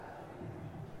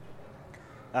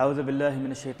أعوذ بالله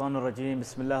من الشيطان الرجيم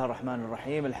بسم الله الرحمن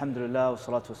الرحيم الحمد لله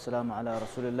والصلاة والسلام على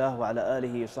رسول الله وعلى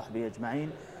آله وصحبه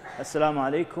أجمعين السلام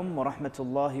عليكم ورحمة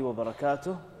الله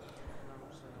وبركاته.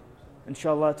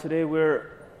 Inshallah, today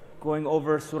we're going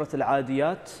over Surah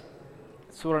Al-Adiyat,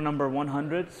 Surah number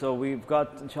 100. So we've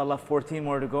got, inshallah, 14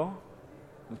 more to go.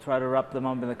 We'll try to wrap them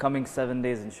up in the coming 7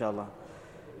 days, inshallah.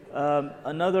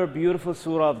 Another beautiful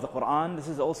surah of the Quran. This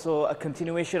is also a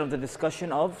continuation of the discussion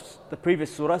of the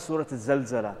previous surah, Surah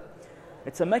Al-Zalzala.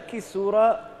 It's a Makki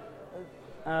surah,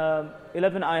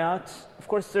 11 ayat. Of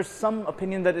course, there's some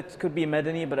opinion that it could be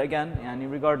Madani, but again,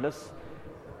 regardless,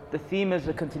 the theme is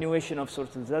a continuation of Surah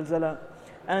Al-Zalzala.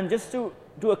 And just to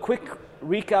do a quick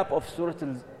recap of Surah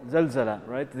Al-Zalzala,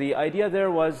 right? The idea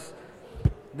there was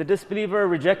the disbeliever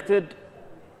rejected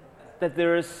that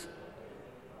there is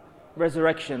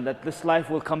resurrection, that this life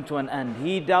will come to an end.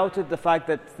 He doubted the fact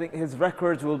that his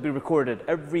records will be recorded.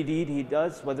 Every deed he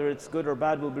does, whether it's good or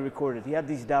bad, will be recorded. He had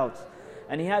these doubts.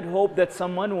 And he had hope that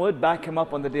someone would back him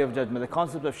up on the Day of Judgment, the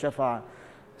concept of Shafa'ah.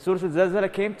 Surah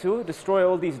Al-Zalzala came to destroy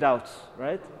all these doubts,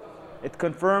 right? It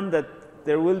confirmed that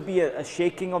there will be a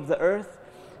shaking of the earth.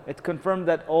 It confirmed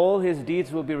that all his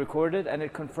deeds will be recorded. And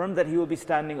it confirmed that he will be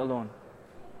standing alone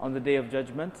on the Day of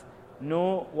Judgment.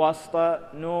 No wasta,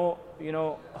 no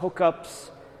hookups,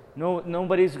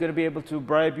 nobody's going to be able to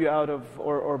bribe you out of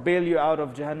or bail you out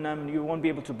of Jahannam. You won't be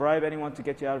able to bribe anyone to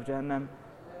get you out of Jahannam.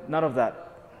 None of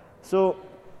that. So,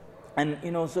 and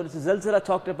Surah Al-Zalzala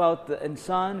talked about the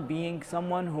insan being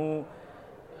someone who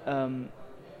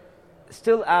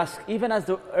still asks, even as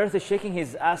the earth is shaking,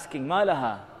 he's asking,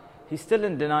 Malaha. He's still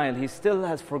in denial, he still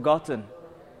has forgotten.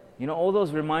 All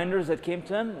those reminders that came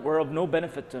to him were of no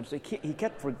benefit to him. So he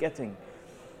kept forgetting.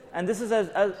 And this is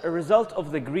as a result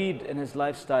of the greed in his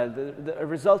lifestyle, a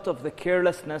result of the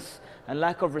carelessness and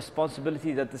lack of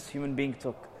responsibility that this human being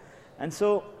took. And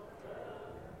so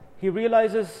he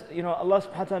realizes, Allah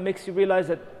subhanahu wa ta'ala makes you realize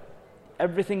that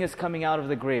everything is coming out of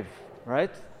the grave,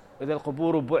 right? وَإِذَا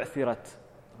الْقُبُورُ بُعْثِرَتْ,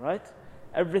 right?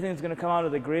 Everything's going to come out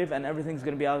of the grave and everything's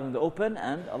going to be out in the open,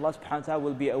 and Allah subhanahu wa ta'ala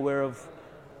will be aware of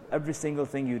every single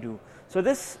thing you do. So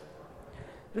this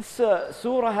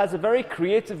surah has a very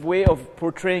creative way of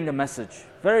portraying a message.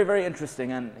 Very, very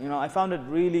interesting. And I found it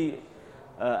really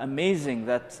amazing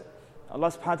that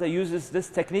Allah subhanahu wa ta'ala uses this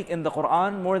technique in the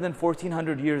Quran more than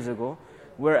 1400 years ago.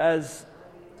 Whereas,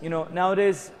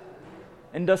 nowadays,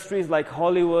 industries like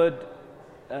Hollywood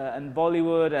and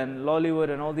Bollywood and Lollywood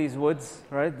and all these woods,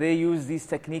 right? They use these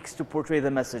techniques to portray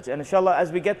the message. And inshallah,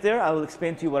 as we get there, I will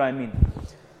explain to you what I mean.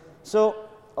 So,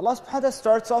 Allah subhanahu wa ta'ala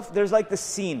starts off, there's like this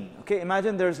scene. Okay,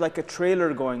 imagine there's like a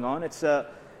trailer going on. It's a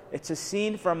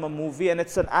scene from a movie, and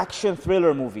it's an action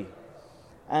thriller movie.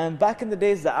 And back in the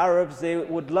days, the Arabs, they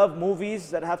would love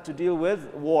movies that have to deal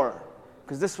with war,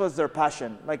 because this was their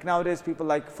passion. Like nowadays, people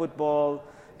like football,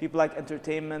 people like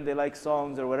entertainment, they like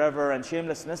songs or whatever, and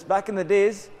shamelessness. Back in the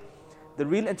days, the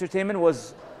real entertainment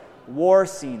was war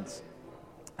scenes.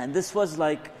 And this was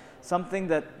like something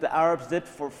that the Arabs did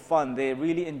for fun. They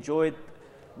really enjoyed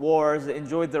wars, they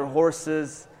enjoyed their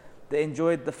horses, they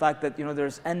enjoyed the fact that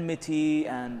there's enmity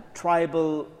and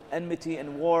tribal enmity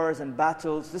and wars and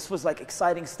battles. This was like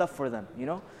exciting stuff for them,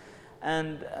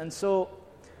 and so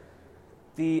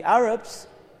the Arabs,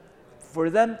 for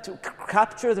them to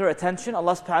capture their attention,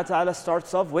 Allah subhanahu wa ta'ala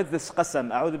starts off with this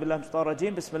qasam. A'udhu billahi minash shaitanir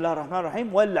rajeem, bismillahir rahmanir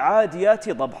rahim,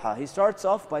 wal-'adiyati dabha. He starts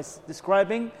off by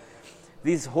describing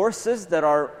these horses that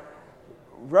are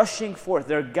rushing forth.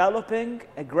 They're galloping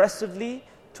aggressively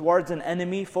towards an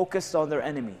enemy, focused on their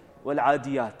enemy.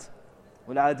 وَالْعَادِيَاتِ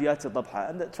وَالْعَادِيَاتِ ضَبْحًا.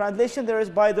 And the translation there is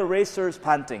by the racers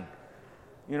panting.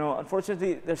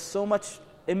 Unfortunately, there's so much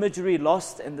imagery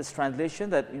lost in this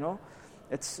translation that,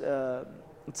 it's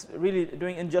really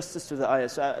doing injustice to the ayah.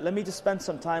 So let me just spend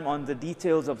some time on the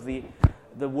details of the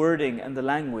wording and the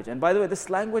language. And by the way, this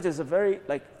language is a very,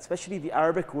 especially the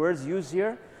Arabic words used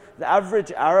here, the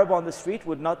average Arab on the street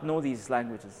would not know these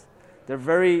languages. They're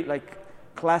very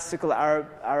classical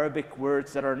Arabic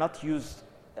words that are not used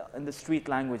in the street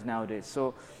language nowadays.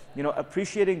 So,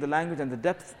 appreciating the language and the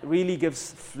depth really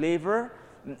gives flavor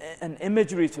and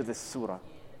imagery to this surah.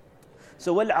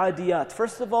 So, wal-'adiyat.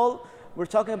 First of all, we're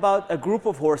talking about a group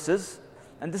of horses,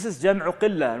 and this is jam'u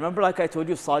qillah. Remember, like I told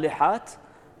you, salihat.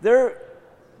 They're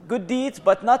good deeds,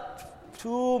 but not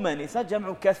too many. It's not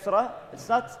jam'u kathra. It's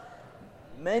not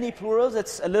many plurals,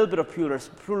 it's a little bit of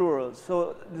plurals.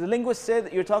 So the linguists say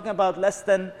that you're talking about less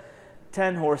than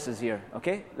 10 horses here,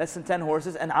 okay? Less than 10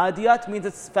 horses. And adiyat means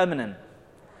it's feminine.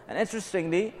 And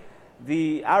interestingly,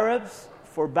 the Arabs,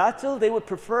 for battle, they would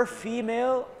prefer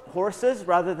female horses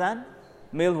rather than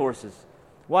male horses.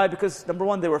 Why? Because number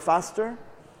one, they were faster.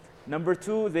 Number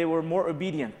two, they were more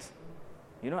obedient,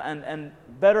 and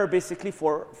better basically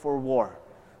for war.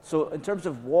 So in terms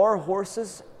of war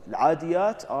horses,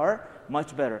 Al-Adiyat are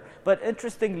much better. But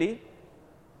interestingly,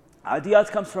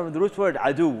 Adiyat comes from the root word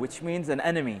adu, which means an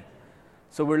enemy.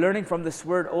 So we're learning from this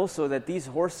word also that these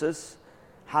horses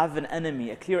have an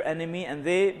enemy, a clear enemy, and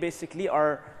they basically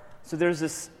are, so there's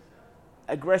this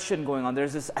aggression going on,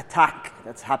 there's this attack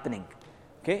that's happening.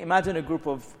 Okay, imagine a group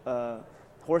of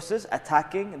horses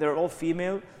attacking, they're all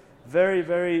female, very,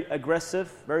 very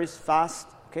aggressive, very fast.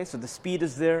 Okay, so the speed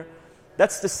is there.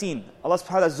 That's the scene. Allah subhanahu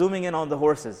wa ta'ala is zooming in on the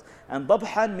horses. And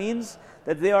dabhan means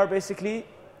that they are basically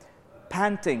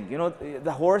panting.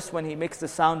 The horse, when he makes the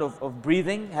sound of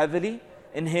breathing heavily,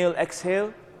 inhale,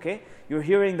 exhale, okay? You're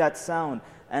hearing that sound,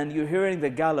 and you're hearing the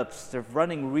gallops. They're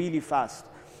running really fast.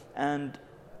 And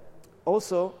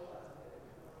also,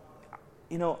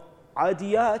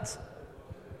 Adiyat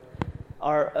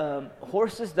are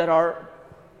horses that are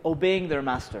obeying their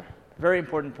master. Very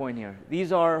important point here.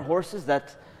 These are horses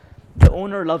that the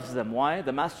owner loves them. Why?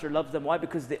 The master loves them. Why?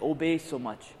 Because they obey so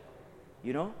much.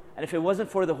 And if it wasn't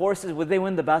for the horses, would they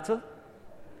win the battle?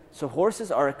 So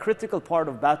horses are a critical part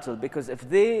of battle, because if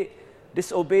they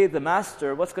disobey the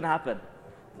master, what's going to happen?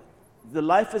 The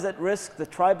life is at risk, the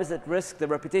tribe is at risk, the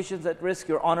reputation is at risk,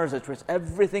 your honor is at risk.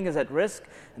 Everything is at risk,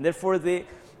 and therefore they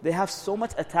have so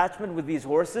much attachment with these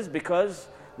horses because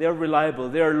they are reliable,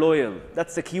 they are loyal.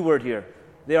 That's the key word here.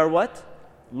 They are what?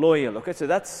 Loyal. Okay, so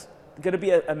that's going to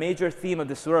be a major theme of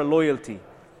the surah, loyalty.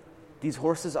 These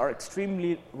horses are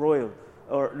extremely loyal.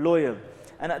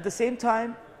 And at the same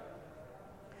time,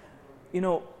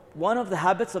 one of the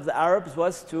habits of the Arabs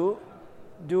was to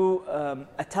do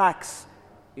attacks.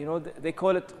 They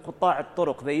call it قطاع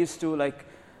الطرق. They used to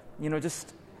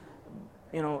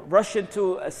rush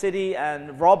into a city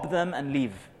and rob them and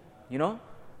leave.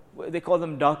 They call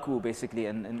them daku basically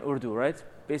in Urdu, right?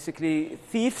 Basically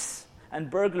thieves and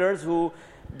burglars who,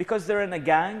 because they're in a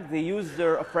gang, they use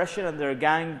their oppression and their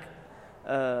gang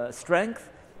strength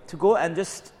to go and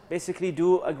just basically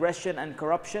do aggression and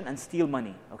corruption and steal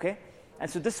money, okay? And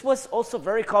so this was also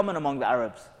very common among the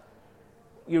Arabs.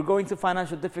 You're going through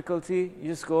financial difficulty, you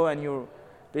just go and you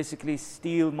basically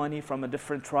steal money from a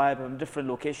different tribe, from a different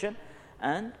location,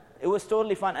 and it was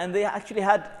totally fine. And they actually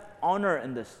had honor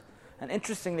in this. And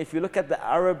interestingly, if you look at the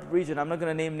Arab region, I'm not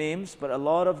going to name names, but a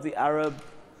lot of the Arab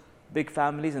big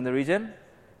families in the region,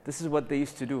 this is what they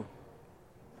used to do.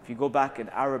 If you go back in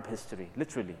Arab history,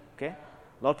 literally, okay?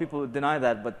 A lot of people deny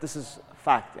that, but this is a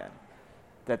fact,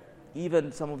 that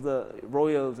even some of the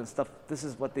royals and stuff, this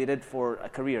is what they did for a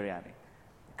career,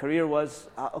 Career was,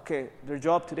 okay, their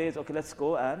job today is, okay, let's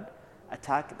go and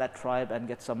attack that tribe and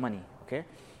get some money, okay?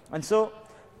 And so,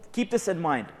 keep this in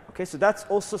mind, okay? So that's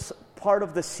also part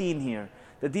of the scene here,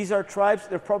 that these are tribes,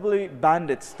 they're probably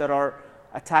bandits that are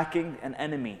attacking an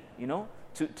enemy,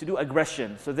 to do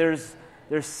aggression. So there's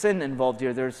sin involved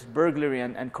here, there's burglary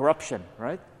and corruption,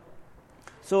 right?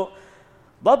 So,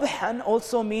 dabhan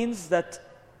also means that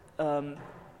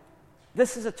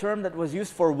this is a term that was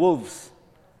used for wolves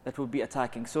that would be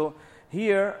attacking. So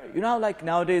here, like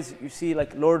nowadays you see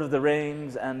like Lord of the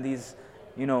Rings and these,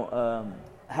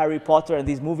 Harry Potter and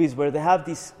these movies where they have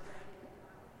these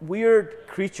weird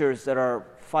creatures that are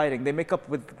fighting. They make up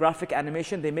with graphic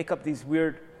animation, they make up these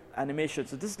weird animations.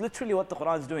 So this is literally what the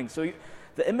Quran is doing. So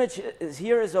the image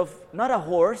is of not a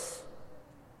horse,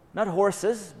 not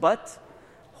horses, but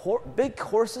big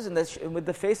horses with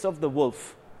the face of the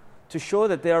wolf, to show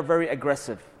that they are very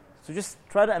aggressive. So just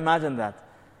try to imagine that.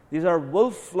 These are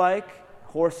wolf-like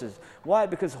horses. Why?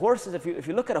 Because horses, if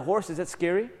you look at a horse, is it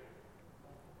scary?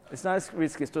 It's not really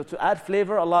scary. So to add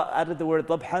flavor, Allah added the word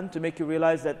dabhan to make you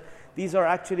realize that these are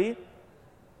actually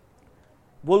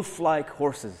wolf-like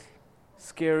horses.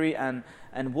 Scary, and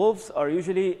wolves are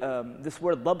usually, this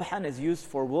word dabhan is used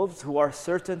for wolves who are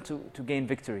certain to gain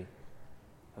victory.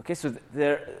 Okay, so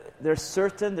they're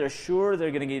certain, they're sure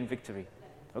they're going to gain victory.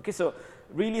 Okay, so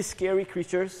really scary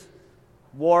creatures,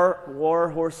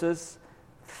 war horses,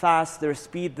 fast, there's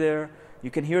speed there.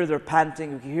 You can hear their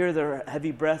panting, you can hear their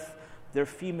heavy breath. They're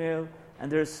female,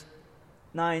 and there's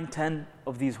 9, 10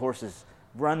 of these horses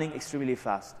running extremely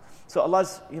fast. So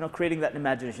Allah's creating that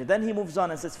imagination. Then He moves on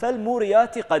and says,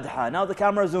 فَالْمُورِيَاتِ قَدْحًا. Now the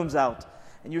camera zooms out,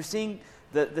 and you're seeing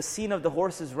the scene of the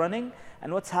horses running,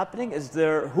 and what's happening is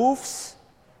their hoofs,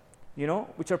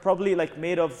 which are probably like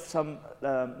made of some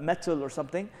metal or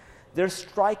something, they're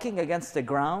striking against the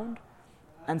ground,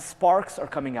 and sparks are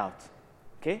coming out.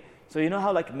 Okay, so you know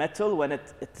how like metal, when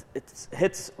it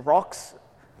hits rocks,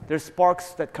 there's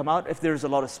sparks that come out if there's a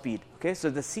lot of speed. Okay, so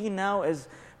the scene now is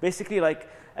basically like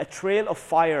a trail of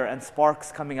fire and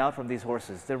sparks coming out from these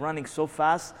horses. They're running so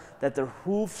fast that their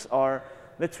hoofs are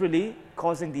literally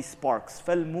causing these sparks.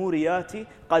 فَالْمُورِيَاتِ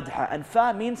قَدْحًا. And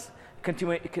fa means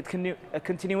a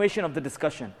continuation of the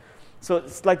discussion. So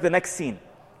it's like the next scene.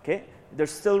 Okay? They're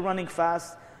still running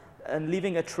fast and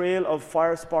leaving a trail of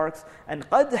fire sparks. And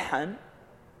qadhan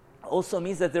also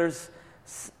means that there's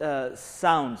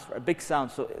sounds, a big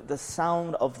sound. So the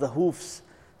sound of the hoofs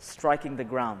striking the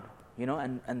ground,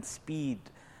 and speed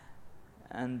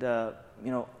and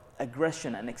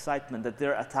aggression and excitement that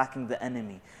they're attacking the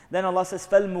enemy. Then Allah says,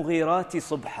 فَالْمُغِيرَاتِ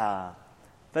صُبْحًا.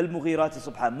 فَالْمُغِيرَاتِ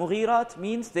صُبْحًا. Mughirat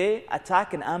means they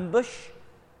attack and ambush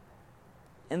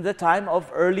in the time of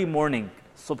early morning,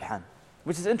 subhan.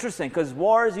 Which is interesting because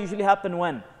wars usually happen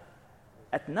when?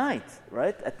 At night,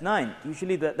 right? At night.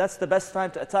 Usually that's the best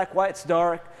time to attack. Why? It's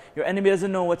dark. Your enemy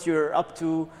doesn't know what you're up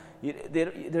to.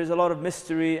 There's a lot of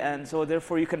mystery, and so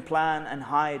therefore you can plan and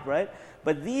hide, right?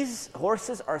 But these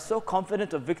horses are so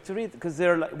confident of victory because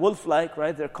they're like wolf-like,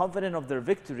 right? They're confident of their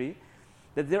victory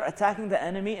that they're attacking the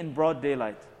enemy in broad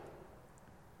daylight.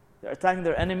 They're attacking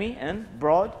their enemy in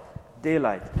broad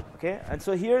daylight, okay? And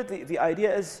so here the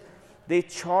idea is they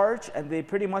charge and they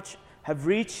pretty much have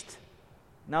reached,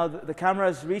 now the camera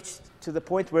has reached to the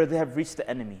point where they have reached the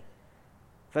enemy.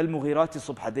 فَالْمُغِيرَاتِ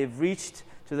صُبْحًا. They've reached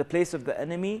to the place of the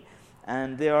enemy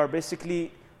and they are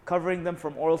basically covering them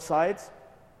from all sides.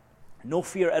 No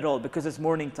fear at all because it's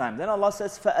morning time. Then Allah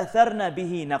says, فَأَثَرْنَا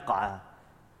بِهِ نَقْعًا.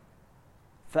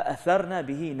 فَأَثَرْنَا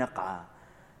بِهِ نَقْعًا.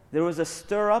 There was a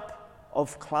stir up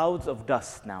of clouds of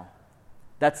dust now.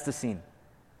 That's the scene.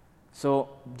 So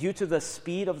due to the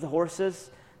speed of the horses,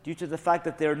 due to the fact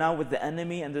that they're now with the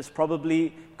enemy and there's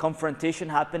probably confrontation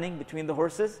happening between the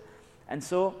horses. And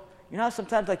so, how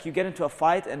sometimes like you get into a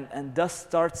fight and dust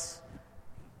starts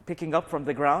picking up from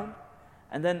the ground.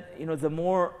 And then, the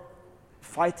more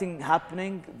fighting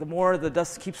happening, the more the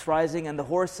dust keeps rising and the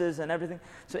horses and everything.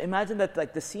 So imagine that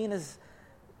like the scene it's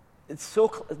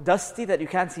so dusty that you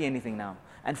can't see anything now.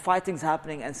 And fighting's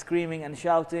happening and screaming and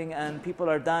shouting and people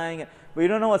are dying, but you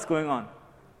don't know what's going on.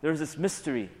 There's this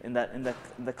mystery in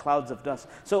the clouds of dust.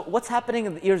 So what's happening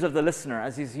in the ears of the listener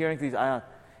as he's hearing these ayat?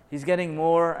 He's getting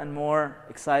more and more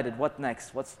excited. What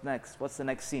next? What's next? What's the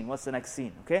next scene? What's the next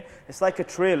scene? Okay? It's like a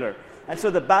trailer. And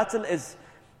so the battle is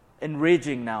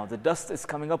enraging now. The dust is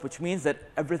coming up, which means that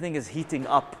everything is heating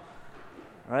up.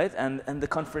 Right? And the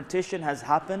confrontation has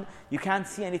happened. You can't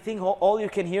see anything. All you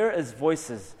can hear is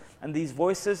voices. And these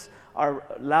voices are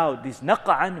loud. These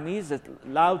naqa'an means that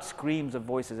loud screams of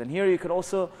voices. And here you can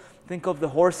also think of the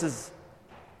horses,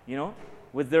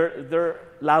 with their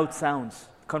loud sounds.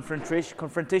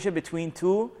 Confrontation between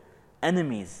two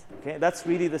enemies. Okay, that's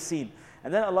really the scene.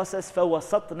 And then Allah says,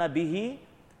 فَوَسَطْنَا بِهِ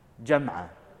جَمْعًا.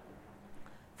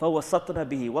 فَوَسَطْنَا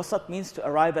بِهِ. Wasat means to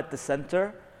arrive at the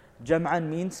center. Jam'an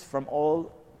means from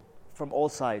all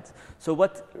sides. So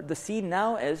what the scene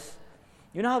now is,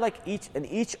 how like in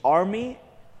each army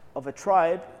of a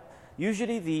tribe,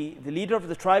 usually the leader of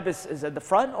the tribe is at the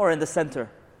front or in the center?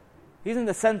 He's in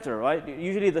the center, right?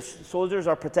 Usually the soldiers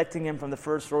are protecting him from the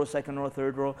first row, second row,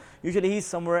 third row. Usually he's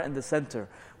somewhere in the center.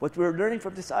 What we're learning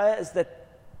from this ayah is that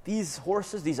these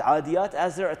horses, these adiyat,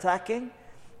 as they're attacking,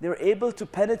 they're able to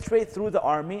penetrate through the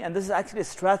army. And this is actually a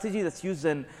strategy that's used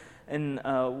in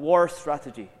war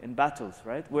strategy, in battles,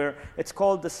 right? Where it's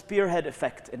called the spearhead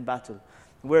effect in battle.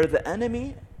 Where the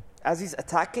enemy, as he's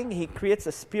attacking, he creates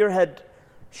a spearhead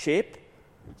shape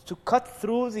to cut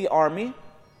through the army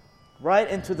right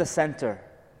into the center.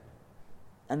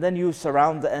 And then you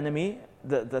surround the enemy,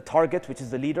 the target, which is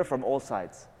the leader, from all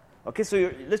sides. Okay, so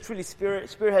you're literally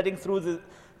spearheading through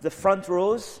the front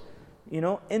rows,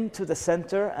 into the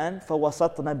center, and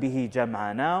فَوَسَطْنَا بِهِ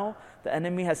جَمْعًا. Now, the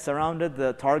enemy has surrounded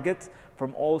the target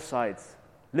from all sides.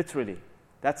 Literally.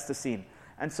 That's the scene.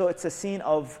 And so it's a scene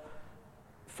of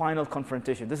final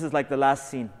confrontation. This is like the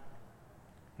last scene.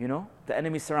 The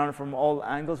enemy is surrounded from all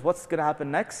angles. What's going to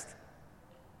happen next?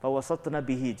 فَوَسَطْنَا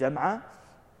بِهِ جَمْعًا.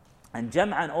 And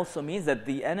jam'an also means that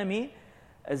the enemy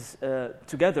is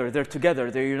together.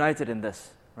 They're united in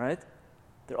this, right?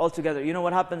 They're all together.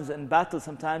 What happens in battle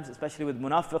sometimes, especially with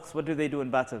munafiqs, what do they do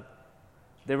in battle?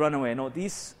 They run away. No,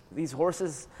 these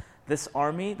horses, this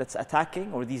army that's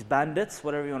attacking, or these bandits,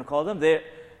 whatever you want to call them,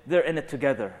 they're in it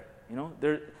together.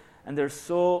 They're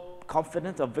so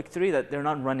confident of victory that they're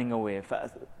not running away.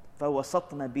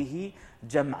 فَوَسَطْنَا بِهِ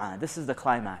جَمْعًا. This is the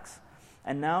climax.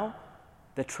 And now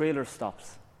the trailer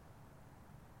stops.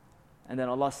 And then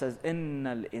Allah says, إِنَّ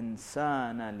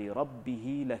الْإِنسَانَ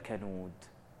لِرَبِّهِ لَكَنُودٌ.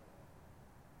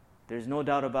 There's no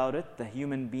doubt about it, the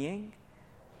human being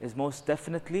is most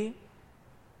definitely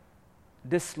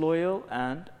disloyal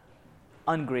and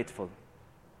ungrateful.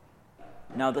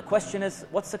 Now the question is,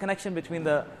 what's the connection between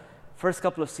the first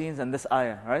couple of scenes and this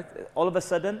ayah, right? All of a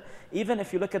sudden, even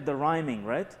if you look at the rhyming,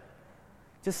 right?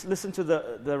 Just listen to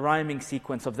the rhyming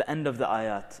sequence of the end of the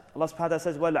ayat. Allah subhanahu wa ta'ala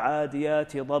says,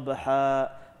 وَالْعَادِيَاتِ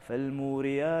ضَبْحًا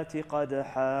فَالْمُورِيَاتِ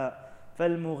قَدْحًا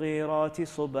فَالْمُغِيرَاتِ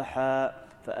صُبْحًا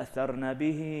فَأَثَرْنَ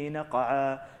بِهِ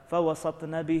نَقْعًا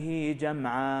فَوَسَطْنَ بِهِ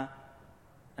جَمْعًا.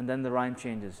 And then the rhyme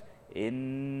changes.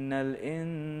 إِنَّ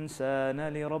الْإِنسَانَ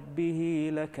لِرَبِّهِ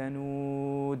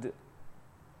لَكَنُودٌ.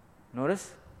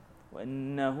 Notice?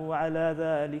 وَإِنَّهُ عَلَى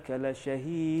ذَلِكَ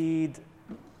لَشَهِيدٌ.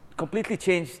 Completely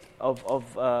changed of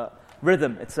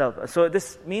rhythm itself. So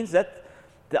this means that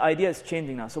the idea is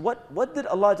changing now. So what did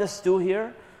Allah just do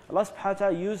here? Allah subhanahu wa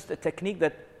ta'ala used a technique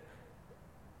that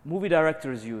movie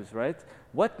directors use, right?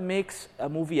 What makes a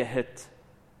movie a hit?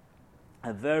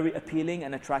 A very appealing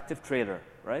and attractive trailer,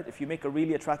 right? If you make a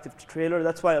really attractive trailer,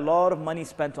 that's why a lot of money is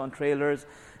spent on trailers.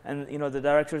 And the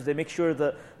directors, they make sure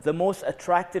the most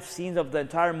attractive scenes of the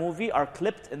entire movie are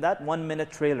clipped in that 1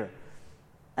 minute trailer.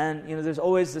 And there's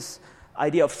always this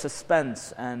idea of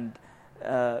suspense and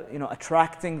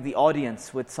attracting the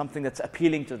audience with something that's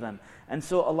appealing to them. And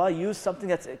so Allah used something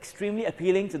that's extremely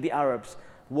appealing to the Arabs: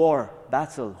 war,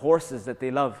 battle, horses that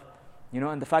they love,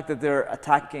 and the fact that they're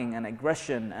attacking and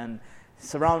aggression and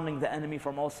surrounding the enemy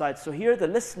from all sides. So here the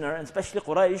listener, and especially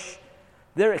Quraysh,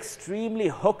 they're extremely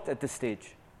hooked at this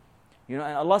stage. And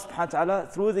Allah subhanahu wa ta'ala,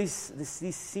 through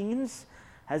these scenes,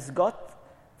 has got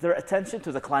their attention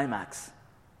to the climax.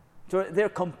 So they're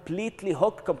completely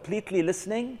hooked, completely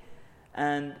listening,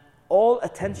 and all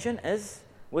attention is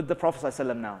with the Prophet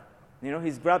ﷺ now.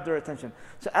 He's grabbed their attention.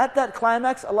 So at that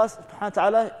climax, Allah subhanahu wa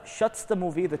ta'ala shuts the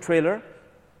movie, the trailer,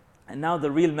 and now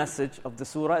the real message of the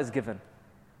surah is given.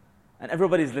 And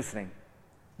everybody's listening.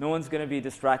 No one's going to be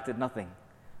distracted, nothing.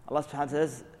 Allah subhanahu wa ta'ala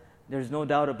says, there's no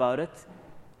doubt about it,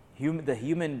 the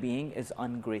human being is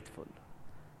ungrateful.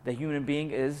 The human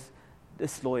being is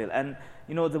disloyal. And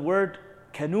the word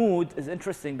Kanud is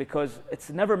interesting because it's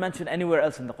never mentioned anywhere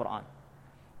else in the Quran.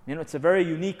 It's a very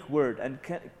unique word. And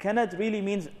Kanad really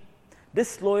means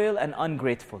disloyal and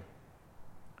ungrateful.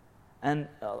 And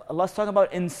Allah's talking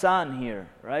about insan here,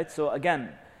 right? So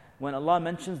again, when Allah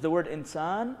mentions the word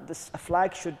insan, a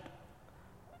flag should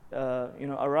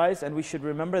arise, and we should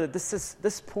remember that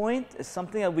this point is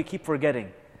something that we keep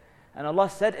forgetting. And Allah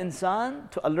said insan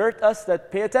to alert us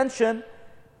that pay attention.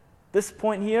 This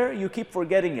point here, you keep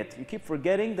forgetting it. You keep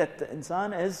forgetting that the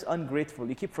insan is ungrateful.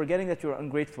 You keep forgetting that you're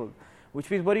ungrateful. Which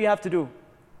means, what do you have to do?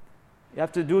 You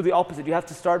have to do the opposite. You have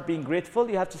to start being grateful.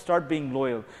 You have to start being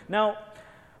loyal. Now,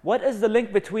 what is the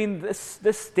link between this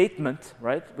statement,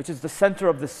 right, which is the center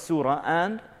of this surah,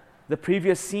 and the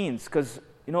previous scenes? Because,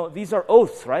 these are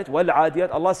oaths, right?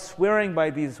 وَالْعَادِيَاتِ, Allah's swearing by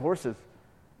these horses.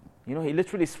 He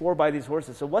literally swore by these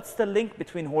horses. So what's the link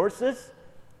between horses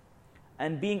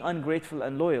and being ungrateful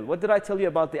and loyal? What did I tell you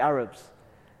about the Arabs?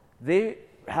 They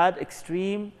had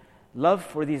extreme love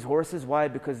for these horses. Why?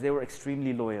 Because they were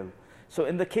extremely loyal. So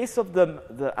in the case of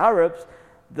the Arabs,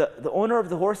 the owner of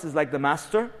the horse is like the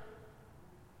master,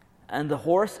 and the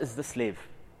horse is the slave.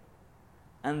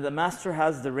 And the master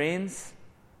has the reins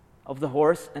of the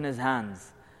horse in his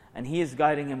hands, and he is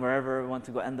guiding him wherever he wants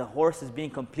to go. And the horse is being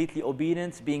completely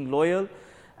obedient, being loyal,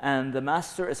 and the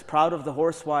master is proud of the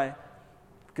horse. Why?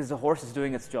 Because the horse is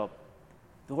doing its job.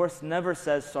 The horse never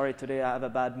says, sorry, today I have a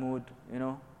bad mood, I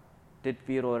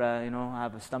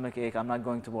have a stomach ache, I'm not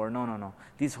going to war. No.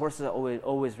 These horses are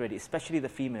always ready, especially the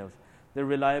females. They're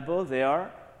reliable, they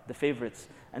are the favorites.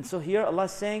 And so here Allah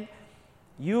is saying,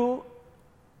 your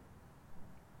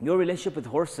relationship with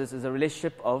horses is a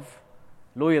relationship of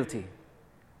loyalty.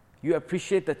 You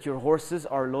appreciate that your horses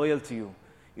are loyal to you.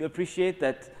 You appreciate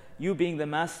that you being the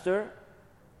master,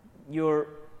 your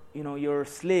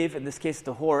slave, in this case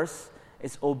the horse,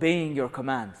 is obeying your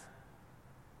commands.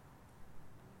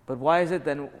 But why is it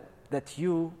then that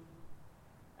you,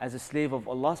 as a slave of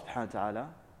Allah subhanahu wa ta'ala,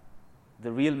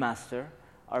 the real master,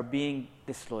 are being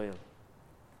disloyal?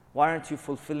 Why aren't you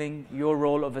fulfilling your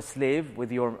role of a slave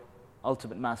with your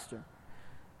ultimate master?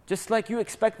 Just like you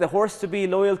expect the horse to be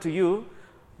loyal to you,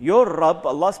 your Rabb,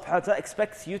 Allah subhanahu wa ta'ala,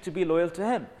 expects you to be loyal to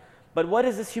him. But what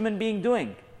is this human being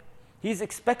doing? He's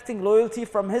expecting loyalty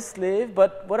from his slave,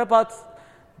 but what about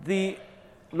the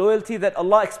loyalty that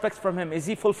Allah expects from him? Is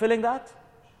he fulfilling that?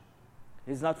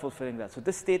 He's not fulfilling that. So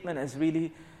this statement is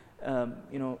really,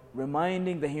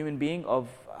 reminding the human being of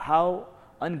how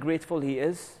ungrateful he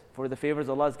is for the favors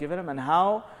Allah has given him, and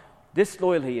how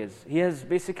disloyal he is. He has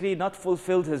basically not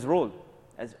fulfilled his role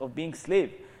of being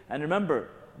slave. And remember,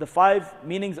 the 5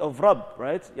 meanings of Rabb,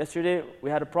 right? Yesterday we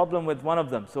had a problem with one of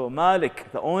them. So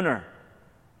Malik, the owner.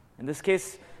 In this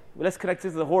case, let's connect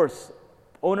it to the horse.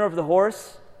 Owner of the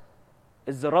horse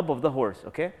is the Rabb of the horse,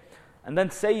 okay? And then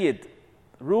Sayyid,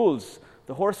 rules.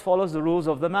 The horse follows the rules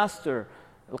of the master.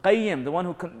 Al-Qayyim, the one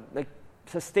who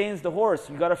sustains the horse.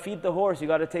 You got to feed the horse. You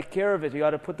got to take care of it. You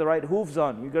got to put the right hooves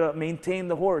on. You got to maintain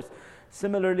the horse.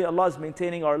 Similarly, Allah is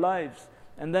maintaining our lives.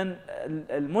 And then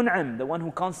Al-Mun'im, the one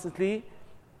who constantly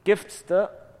gifts the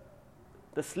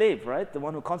slave, right? The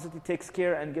one who constantly takes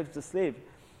care and gives the slave.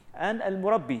 And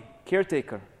Al-Murabbi,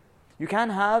 caretaker. You can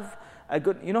have a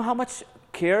good... You know how much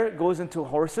care goes into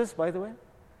horses, by the way?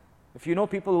 If you know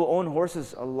people who own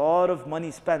horses, a lot of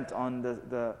money spent on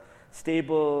the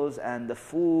stables and the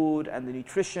food and the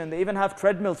nutrition. They even have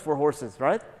treadmills for horses,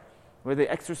 right? Where they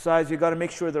exercise. You got to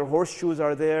make sure their horseshoes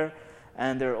are there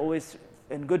and they're always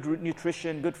in good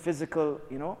nutrition, good physical,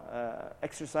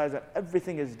 exercise. And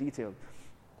everything is detailed.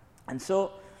 And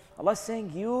so Allah is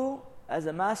saying, you as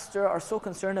a master are so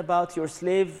concerned about your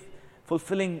slave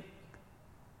fulfilling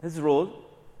his role,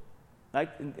 like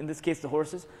in this case the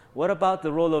horses. What about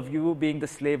the role of you being the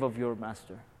slave of your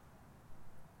master?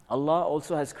 Allah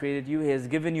also has created you. He has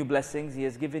given you blessings. He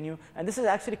has given you, and this is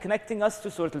actually connecting us to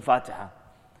Surah Al-Fatiha,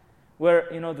 where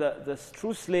the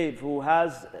true slave who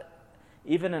has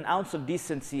even an ounce of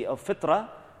decency, of fitrah,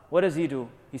 what does he do?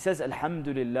 He says,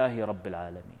 Alhamdulillahi Rabbil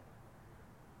Alameen.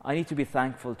 I need to be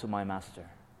thankful to my master.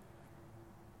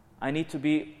 I need to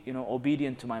be,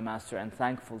 obedient to my master and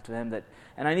thankful to him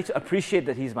and I need to appreciate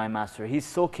that he's my master. He's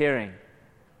so caring.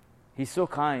 He's so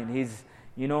kind. He's,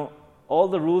 all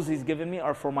the rules he's given me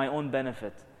are for my own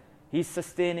benefit. He's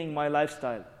sustaining my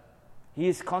lifestyle. He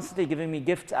is constantly giving me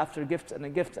gift after gift and a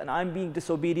gift, and I'm being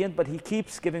disobedient, but he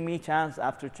keeps giving me chance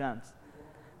after chance.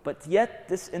 But yet,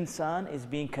 this insan is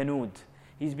being kanud.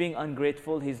 He's being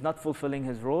ungrateful. He's not fulfilling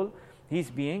his role. He's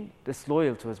being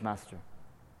disloyal to his master.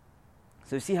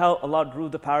 So you see how Allah drew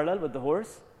the parallel with the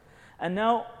horse? And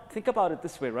now, think about it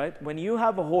this way, right? When you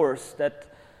have a horse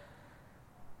that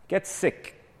gets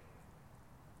sick,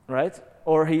 right?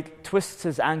 Or he twists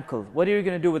his ankle, what are you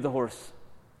going to do with the horse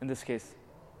in this case?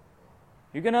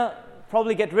 You're going to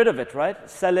probably get rid of it, right?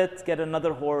 Sell it, get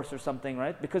another horse or something,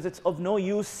 right? Because it's of no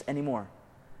use anymore.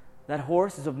 That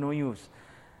horse is of no use.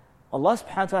 Allah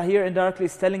subhanahu wa ta'ala here indirectly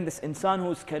is telling this insan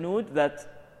who's kanud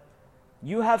that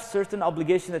you have certain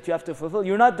obligations that you have to fulfill.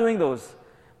 You're not doing those,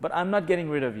 but I'm not getting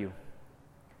rid of you.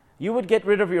 You would get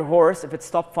rid of your horse if it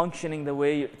stopped functioning the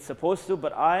way it's supposed to,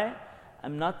 but I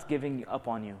am not giving up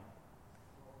on you.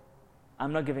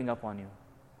 I'm not giving up on you.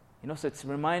 So it's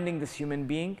reminding this human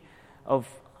being of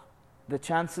the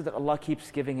chances that Allah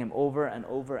keeps giving him over and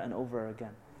over and over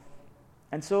again.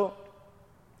 And so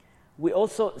we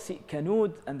also see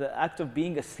kanud and the act of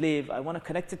being a slave. I want to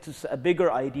connect it to a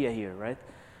bigger idea here, right?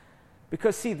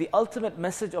 Because see, the ultimate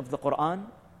message of the Quran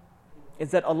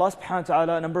is that Allah subhanahu wa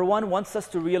ta'ala, number one, wants us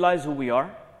to realize who we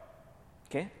are.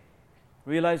 Okay?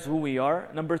 Realize who we are.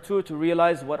 Number two, to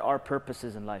realize what our purpose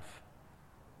is in life.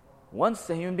 Once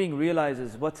the human being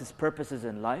realizes what his purpose is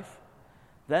in life,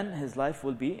 then his life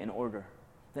will be in order.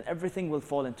 Then everything will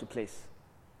fall into place.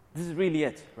 This is really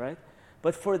it, right?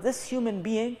 But for this human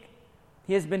being,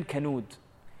 he has been kanud.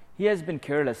 He has been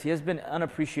careless. He has been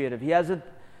unappreciative. He hasn't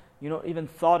even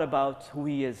thought about who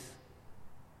he is.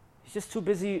 He's just too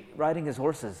busy riding his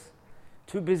horses,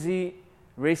 too busy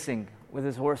racing with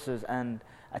his horses and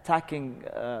attacking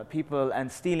people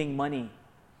and stealing money.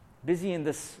 Busy in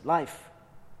this life,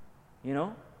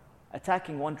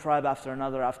 attacking one tribe after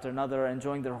another,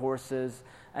 enjoying their horses.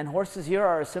 And horses here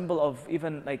are a symbol of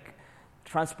even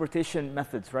transportation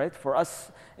methods, right? For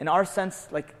us, in our sense,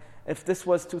 if this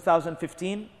was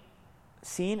 2015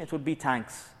 scene, it would be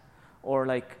tanks or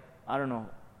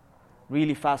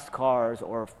really fast cars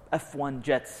or F1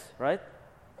 jets, right?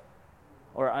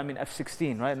 Or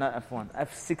F-16, right? Not F1.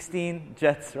 F-16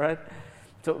 jets, right?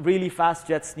 So really fast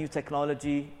jets, new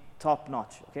technology, top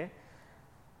notch, okay?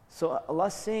 So Allah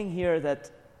is saying here that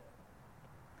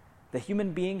the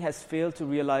human being has failed to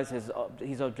realize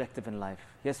his objective in life.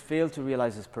 He has failed to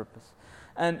realize his purpose.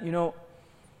 And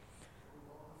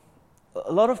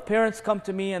a lot of parents come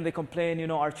to me and they complain,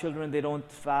 our children, they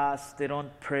don't fast, they don't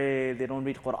pray, they don't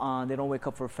read Quran, they don't wake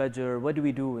up for Fajr. What do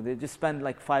we do? They just spend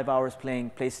 5 hours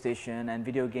playing PlayStation and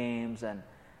video games, and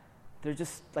they're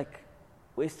just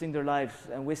wasting their lives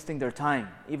and wasting their time.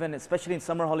 Even especially in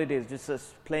summer holidays,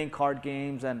 just playing card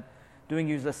games and doing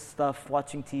useless stuff,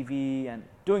 watching TV and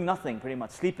doing nothing, pretty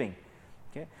much, sleeping.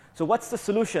 Okay? So what's the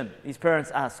solution? These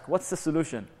parents ask, what's the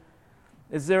solution?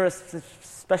 Is there a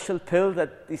special pill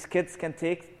that these kids can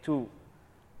take to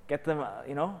get them,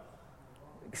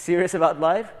 serious about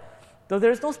life? Though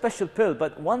there is no special pill,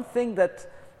 but one thing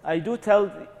that I do tell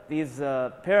these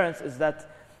parents is that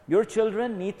Your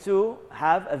children need to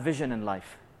have a vision in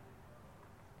life.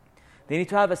 They need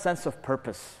to have a sense of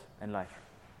purpose in life.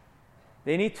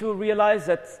 They need to realize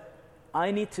that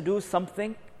I need to do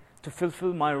something to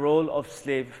fulfill my role of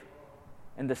slave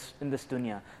in this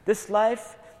dunya. This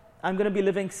life, I'm going to be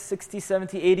living 60,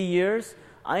 70, 80 years.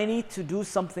 I need to do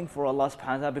something for Allah subhanahu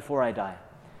wa ta'ala before I die.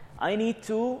 I need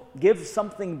to give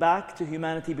something back to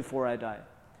humanity before I die.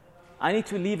 I need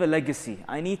to leave a legacy.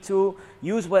 I need to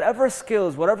use whatever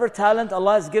skills, whatever talent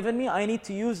Allah has given me, I need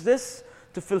to use this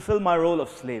to fulfill my role of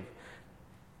slave.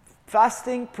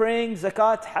 Fasting, praying,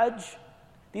 zakat, hajj,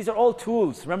 these are all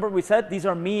tools. Remember we said these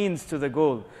are means to the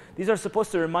goal. These are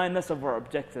supposed to remind us of our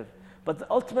objective. But the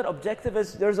ultimate objective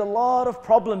is there's a lot of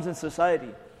problems in society.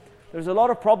 There's a lot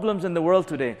of problems in the world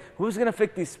today. Who's going to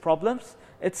fix these problems?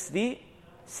 It's the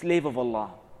slave of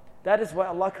Allah. That is why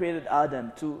Allah created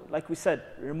Adam to, like we said,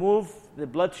 remove the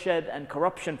bloodshed and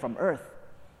corruption from earth.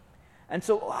 And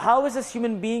so how is this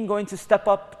human being going to step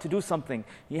up to do something?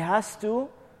 He has to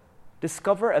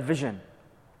discover a vision.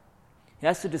 He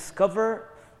has to discover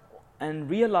and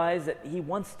realize that he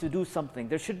wants to do something.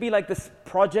 There should be like this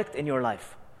project in your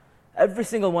life. Every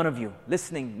single one of you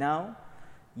listening now,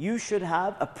 you should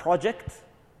have a project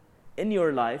in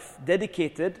your life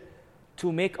dedicated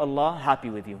to make Allah happy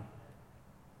with you.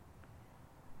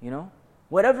 You know,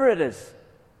 whatever it is,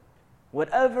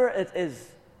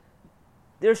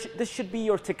 this should be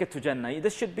your ticket to Jannah.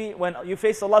 This should be when you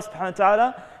face Allah subhanahu wa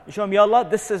ta'ala, you show him, Ya Allah,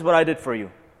 this is what I did for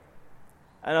you.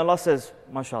 And Allah says,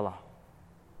 MashaAllah,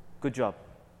 good job.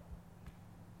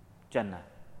 Jannah.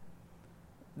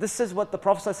 This is what the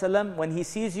Prophet ﷺ, when he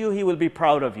sees you, he will be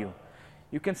proud of you.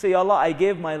 You can say, Ya Allah, I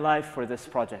gave my life for this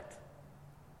project.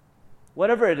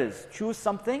 Whatever it is, choose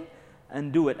something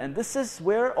and do it. And this is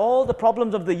where all the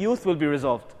problems of the youth will be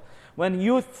resolved. When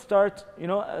youth start,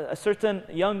 a certain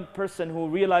young person who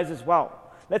realizes, wow,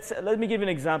 let me give you an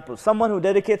example. Someone who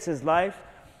dedicates his life,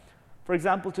 for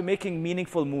example, to making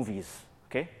meaningful movies.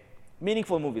 Okay?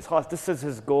 Meaningful movies. This is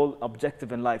his goal,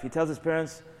 objective in life. He tells his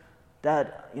parents,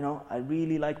 Dad, I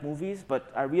really like movies,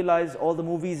 but I realize all the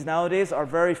movies nowadays are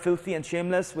very filthy and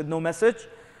shameless with no message.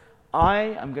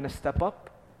 I am going to step up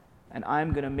and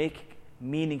I'm going to make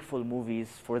meaningful movies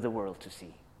for the world to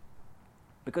see.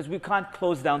 Because we can't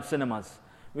close down cinemas.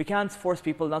 We can't force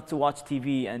people not to watch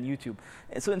TV and YouTube.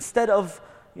 And so instead of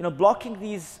blocking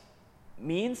these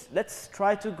means, let's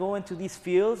try to go into these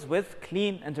fields with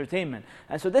clean entertainment.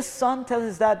 And so this son tells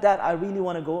his dad, Dad, I really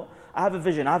want to go. I have a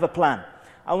vision. I have a plan.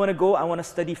 I want to go. I want to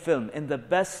study film in the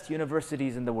best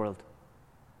universities in the world.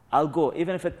 I'll go,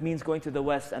 even if it means going to the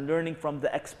West and learning from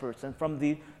the experts and from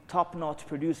the top-notch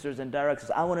producers and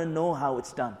directors. I want to know how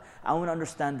it's done. I want to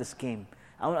understand this game.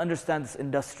 I want to understand this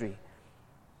industry.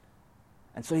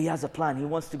 And so he has a plan. He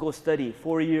wants to go study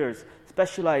 4 years,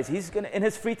 specialize. In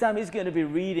his free time, he's going to be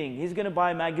reading. He's going to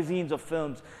buy magazines of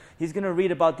films. He's going to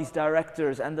read about these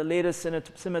directors and the latest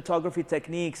cinematography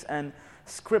techniques and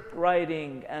script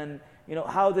writing and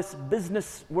how this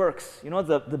business works.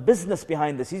 The business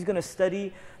behind this. He's going to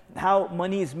study how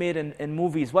money is made in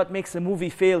movies, what makes a movie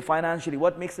fail financially,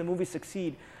 what makes a movie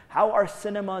succeed, how are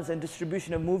cinemas and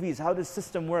distribution of movies, how this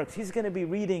system works. He's going to be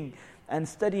reading and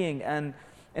studying, and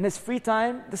in his free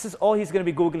time, this is all he's going to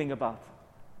be Googling about.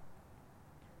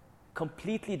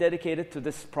 Completely dedicated to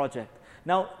this project.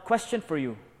 Now, question for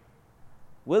you.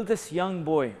 Will this young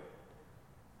boy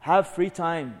have free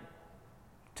time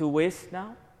to waste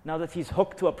now that he's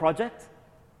hooked to a project?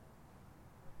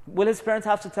 Will his parents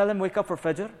have to tell him, wake up for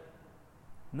Fajr?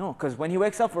 No, because when he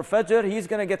wakes up for Fajr, he's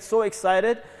going to get so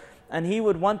excited and he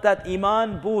would want that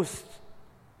Iman boost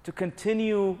to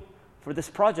continue for this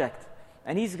project.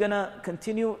 And he's going to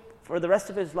continue for the rest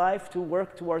of his life to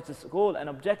work towards this goal and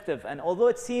objective. And although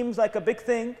it seems like a big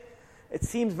thing, it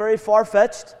seems very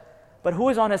far-fetched, but who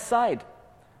is on his side?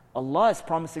 Allah is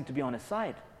promising to be on his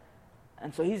side.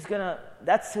 And so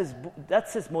that's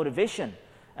his motivation.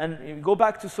 And you go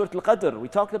back to Surah Al-Qadr, we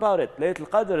talked about it. Laylatul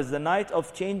Qadr is the night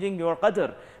of changing your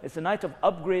Qadr. It's the night of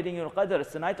upgrading your Qadr.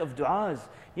 It's the night of du'as.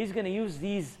 He's going to use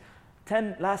these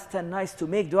last 10 nights to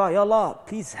make dua. Ya Allah,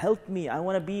 please help me. I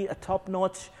want to be a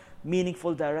top-notch,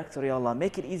 meaningful director, Ya Allah.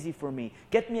 Make it easy for me.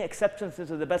 Get me acceptance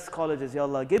into the best colleges, Ya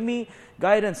Allah. Give me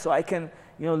guidance so I can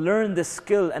learn this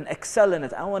skill and excel in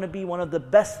it. I want to be one of the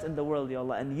best in the world, Ya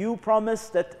Allah. And you promise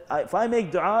that if I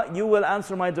make dua, you will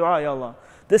answer my dua, Ya Allah.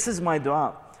 This is my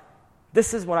dua.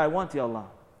 This is what I want, Ya Allah.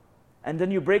 And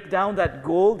then you break down that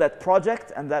goal, that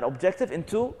project, and that objective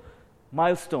into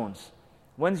milestones.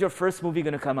 When's your first movie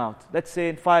going to come out? Let's say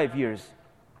in 5 years.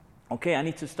 Okay, I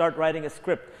need to start writing a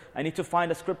script. I need to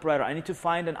find a script writer. I need to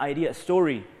find an idea, a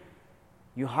story.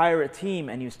 You hire a team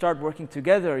and you start working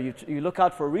together. You look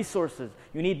out for resources.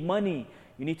 You need money.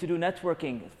 You need to do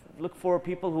networking. Look for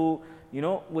people who,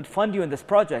 would fund you in this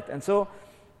project. And so,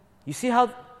 you see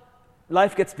how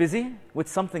life gets busy with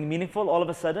something meaningful all of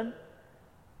a sudden?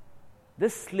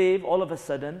 This slave all of a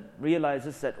sudden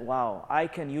realizes that, wow, I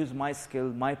can use my skill,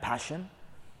 my passion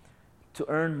to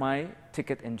earn my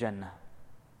ticket in Jannah.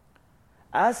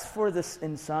 As for this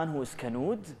insan who is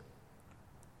kanud,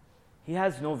 he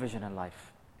has no vision in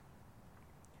life.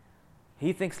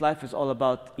 He thinks life is all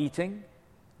about eating,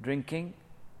 drinking,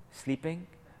 sleeping,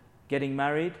 getting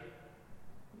married,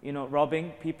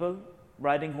 robbing people,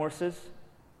 riding horses,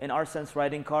 in our sense,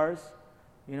 riding cars,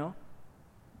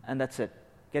 and that's it.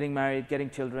 Getting married, getting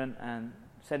children, and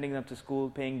sending them to school,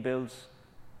 paying bills,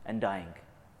 and dying.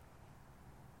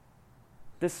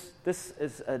 This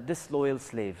is a disloyal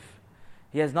slave.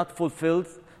 He has not fulfilled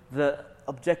the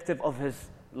objective of his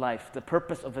life, the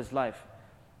purpose of his life.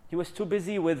 He was too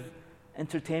busy with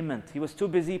entertainment. He was too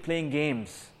busy playing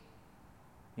games,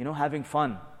 having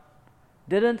fun.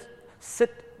 Didn't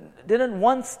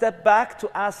one step back to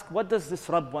ask, what does this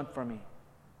Rabb want from me?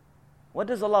 What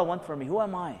does Allah want from me? Who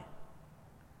am I?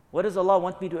 What does Allah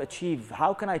want me to achieve?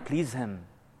 How can I please Him?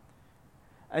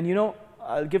 And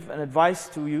I'll give an advice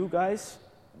to you guys.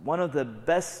 One of the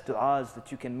best du'as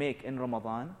that you can make in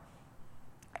Ramadan,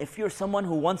 if you're someone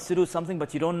who wants to do something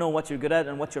but you don't know what you're good at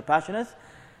and what your passion is,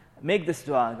 make this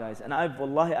du'a, guys. And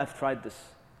I've tried this.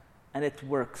 And it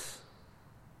works.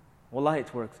 Wallahi,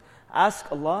 it works.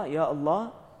 Ask Allah, Ya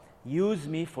Allah, use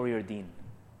me for your deen.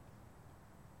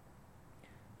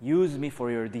 Use me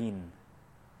for your deen.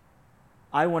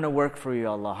 I want to work for you,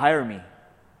 Ya Allah. Hire me.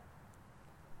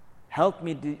 Help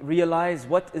me realize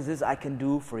what is this I can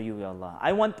do for you, Ya Allah.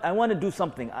 I want to do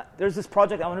something. There's this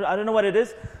project, I don't know what it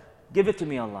is. Give it to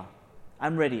me, Allah.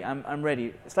 I'm ready. I'm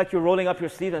ready. It's like you're rolling up your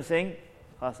sleeve and saying,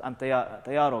 I'm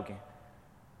tayyar, okay.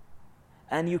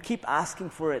 And you keep asking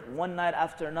for it one night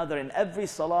after another. In every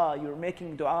salah, you're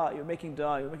making dua,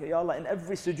 Ya Allah, in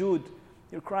every sujood,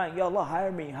 you're crying, Ya Allah,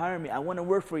 hire me. I want to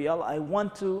work for you, Ya Allah. I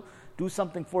want to do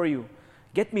something for you.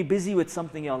 Get me busy with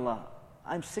something, Ya Allah.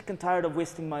 I'm sick and tired of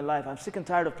wasting my life. I'm sick and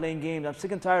tired of playing games. I'm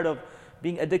sick and tired of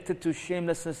being addicted to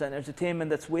shamelessness and entertainment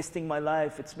that's wasting my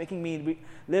life. It's making me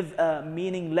live a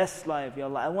meaningless life, Ya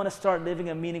Allah. I want to start living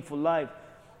a meaningful life.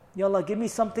 Ya Allah, give me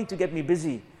something to get me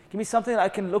busy. Give me something that I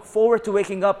can look forward to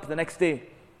waking up the next day.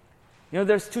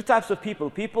 There's two types of people.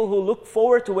 People who look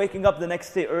forward to waking up the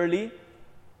next day early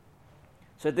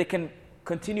so that they can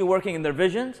continue working in their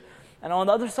visions. And on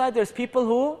the other side, there's people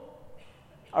who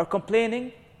are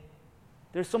complaining,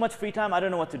 there's so much free time, I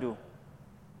don't know what to do.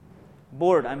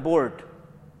 I'm bored.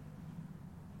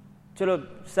 Chalo,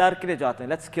 sair ke liye jaate hain.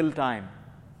 Let's kill time.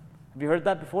 Have you heard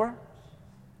that before?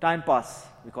 Time pass,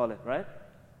 we call it, right?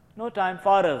 No time,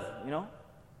 faragh,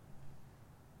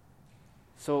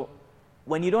 So,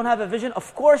 when you don't have a vision,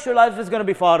 of course your life is going to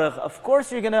be faragh. Of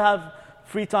course you're going to have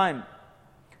free time.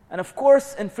 And of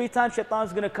course, in free time, shaitan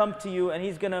is going to come to you and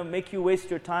he's going to make you waste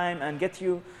your time and get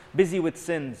you busy with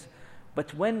sins.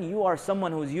 But when you are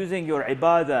someone who's using your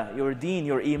ibadah, your deen,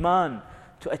 your iman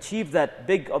to achieve that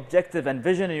big objective and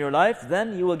vision in your life,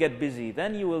 then you will get busy.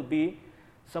 Then you will be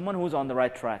someone who's on the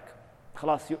right track.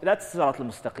 Khalas, that's Surat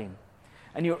Al-Mustaqim.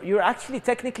 And you're actually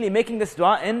technically making this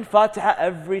dua in Fatiha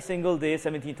every single day,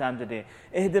 17 times a day.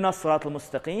 Ihdina Surat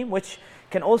Al-Mustaqim, which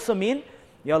can also mean,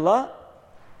 Ya Allah,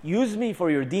 use me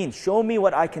for your deen. Show me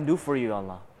what I can do for you, Ya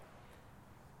Allah.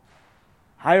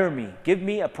 Hire me. Give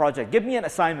me a project. Give me an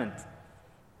assignment.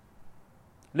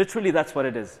 Literally, that's what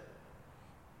it is.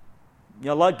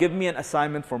 Ya Allah, give me an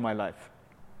assignment for my life.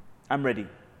 I'm ready.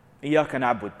 Iyaka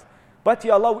na'bud. But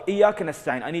Ya Allah, Iyaka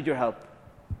nasta'in. I need your help.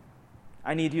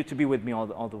 I need you to be with me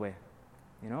all the way.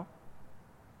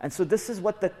 And so this is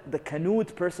what the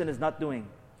kanud person is not doing.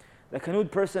 The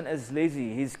kanud person is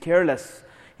lazy. He's careless.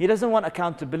 He doesn't want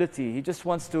accountability. He just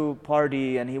wants to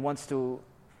party and he wants to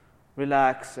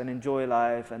relax and enjoy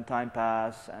life and time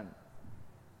pass and,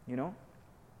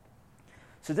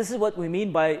 So this is what we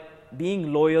mean by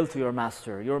being loyal to your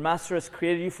master. Your master has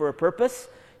created you for a purpose.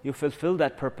 You fulfill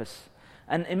that purpose.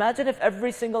 And imagine if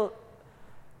every single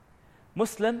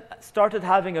Muslim started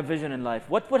having a vision in life.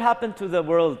 What would happen to the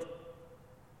world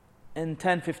in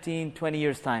 10, 15, 20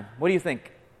 years' time? What do you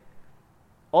think?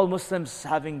 All Muslims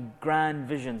having grand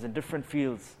visions in different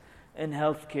fields, in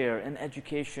healthcare, in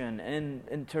education, in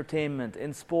entertainment,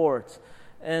 in sports,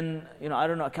 in,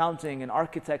 accounting, in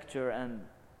architecture, and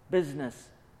business.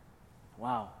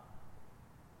 Wow.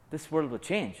 This world would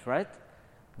change, right?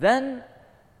 Then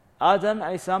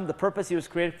Adam, the purpose he was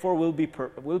created for will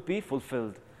be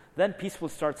fulfilled. Then peace will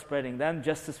start spreading. Then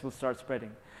justice will start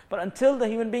spreading. But until the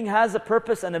human being has a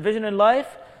purpose and a vision in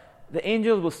life, the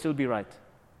angels will still be right.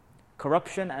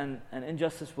 Corruption and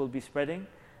injustice will be spreading,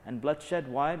 and bloodshed.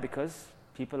 Why? Because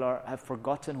people have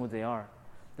forgotten who they are.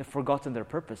 They've forgotten their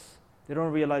purpose. They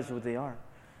don't realize who they are.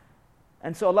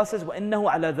 And so Allah says,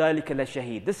 وَإِنَّهُ عَلَى ذَلِكَ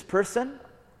لَشَهِيدٌ. This person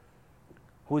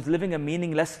who is living a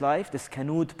meaningless life, this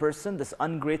kanud person, this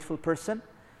ungrateful person,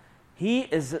 he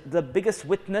is the biggest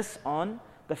witness on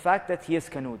the fact that he is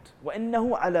kanud.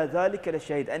 وَإِنَّهُ عَلَى ذَلِكَ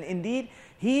لَشَهِيدٌ. And indeed,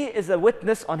 he is a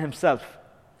witness on himself.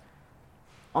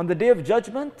 On the Day of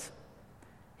Judgment,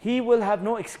 he will have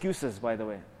no excuses, by the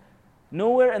way.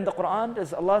 Nowhere in the Quran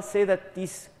does Allah say that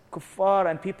these kuffar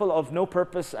and people of no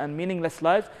purpose and meaningless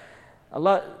lives,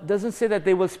 Allah doesn't say that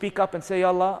they will speak up and say, Ya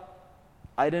Allah,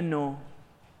 I didn't know.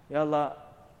 Ya Allah,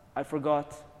 I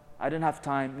forgot. I didn't have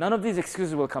time. None of these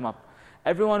excuses will come up.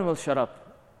 Everyone will shut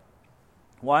up.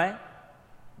 Why?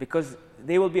 Because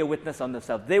they will be a witness on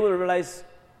themselves. They will realize,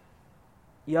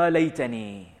 Ya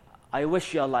laytani, I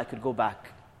wish, Ya Allah, I could go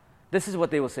back. This is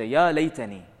what they will say, Ya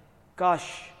laytani.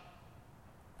 Gosh,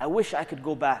 I wish I could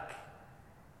go back.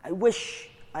 I wish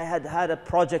I had had a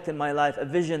project in my life, a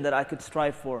vision that I could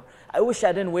strive for. I wish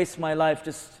I didn't waste my life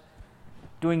just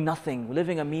doing nothing,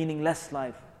 living a meaningless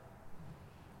life.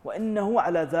 وَإِنَّهُ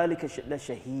عَلَى ذَلِكَ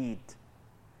لَشَهِيدٌ.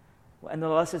 And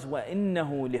Allah says,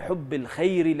 وَإِنَّهُ لِحُبِّ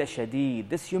الْخَيْرِ لَشَدِيدٌ.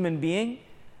 This human being,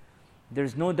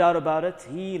 there's no doubt about it,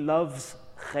 he loves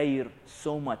khair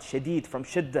so much. Shadid, from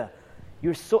shiddah.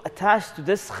 You're so attached to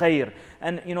this khair.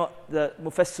 And you know, the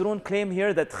Mufassirun claim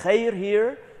here that khair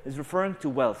here is referring to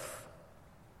wealth.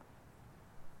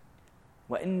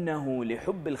 وَإِنَّهُ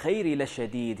لِحُبِّ الْخَيْرِ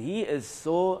لَشَدِيدٌ. He is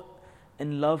so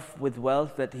in love with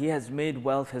wealth that he has made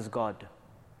wealth his God.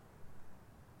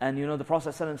 And you know, the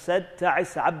Prophet ﷺ said,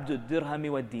 تَعِسَ عَبْدُ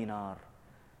الدِّرْهَمِ وَالدِّينَارِ.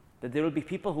 That there will be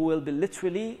people who will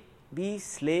literally be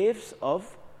slaves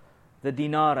of the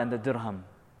dinar and the dirham,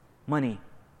 money.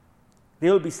 They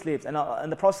will be slaves. And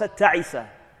the Prophet said, ta'isa.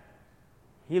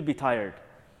 He'll be tired.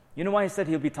 You know why he said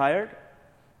he'll be tired?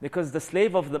 Because the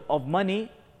slave of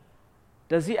money,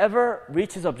 does he ever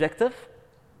reach his objective?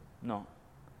 No.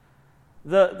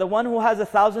 The one who has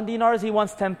 1,000 dinars, he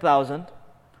wants 10,000.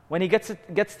 When he gets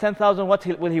 10,000, what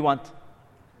will he want?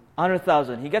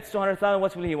 100,000. He gets to 100,000,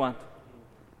 what will he want?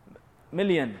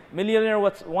 Million. Millionaire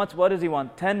what does he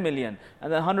want? 10 million,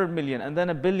 and then 100 million, and then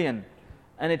a billion.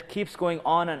 And it keeps going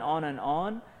on and on and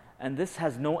on, and this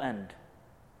has no end.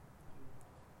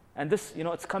 And this, you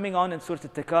know, it's coming on in Surah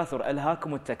Al-Takathur,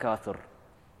 Alhaakum Al-Takathur.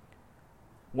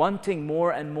 Wanting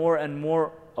more and more and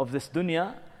more of this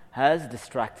dunya has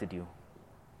distracted you.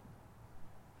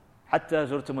 حَتَّى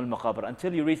زُرْتُمُ الْمَقَابِرَ.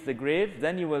 Until you reach the grave,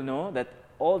 then you will know that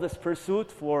all this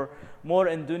pursuit for more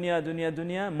in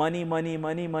dunya, money,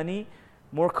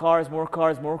 more cars, more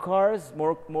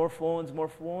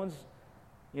phones,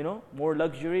 you know, more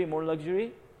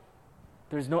luxury.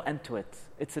 There's no end to it.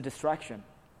 It's a distraction.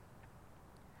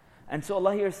 And so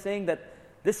Allah here is saying that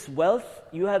this wealth,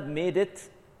 you have made it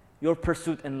your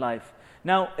pursuit in life.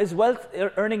 Now, is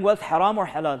earning wealth haram or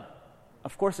halal?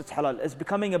 Of course it's halal. Is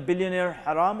becoming a billionaire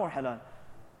haram or halal?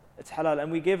 It's halal.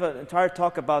 And we gave an entire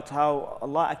talk about how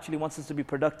Allah actually wants us to be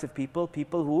productive people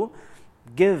who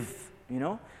give, you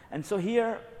know. And so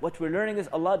here, what we're learning is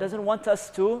Allah doesn't want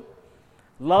us to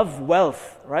love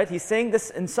wealth, right? He's saying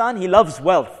this insan, he loves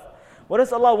wealth. What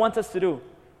does Allah want us to do?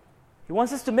 He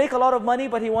wants us to make a lot of money,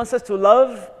 but He wants us to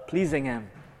love pleasing Him.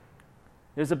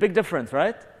 There's a big difference,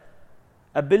 right?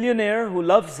 A billionaire who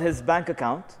loves his bank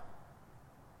account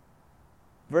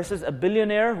versus a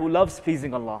billionaire who loves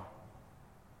pleasing Allah.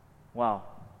 Wow.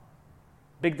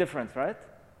 Big difference, right?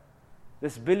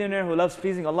 This billionaire who loves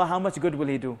pleasing Allah, how much good will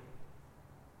he do?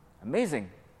 Amazing.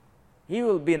 He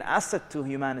will be an asset to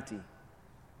humanity.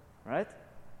 Right?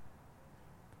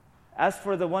 As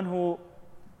for the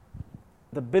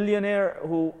billionaire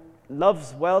who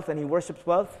loves wealth and he worships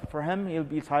wealth, for him, he'll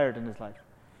be tired in his life.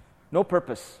 No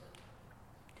purpose.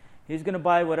 He's going to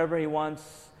buy whatever he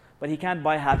wants, but he can't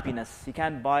buy happiness. He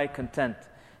can't buy content.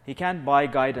 He can't buy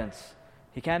guidance.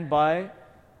 He can't buy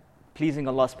pleasing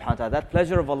Allah subhanahu wa ta'ala. That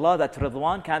pleasure of Allah, that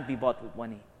ridwan, can't be bought with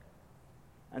money.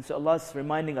 And so Allah is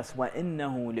reminding us,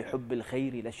 وَإِنَّهُ لِحُبِّ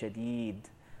الْخَيْرِ لَشَدِيدٌ.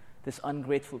 This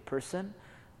ungrateful person,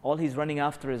 all he's running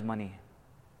after is money.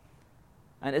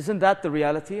 And isn't that the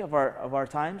reality of our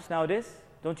times nowadays?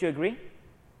 Don't you agree?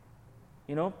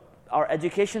 You know, our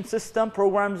education system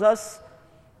programs us,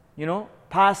 you know,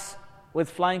 pass with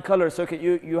flying colors so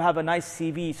you have a nice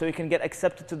CV so you can get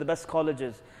accepted to the best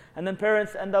colleges. And then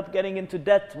parents end up getting into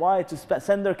debt. Why? To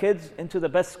send their kids into the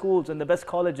best schools and the best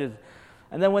colleges.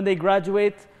 And then when they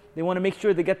graduate, they want to make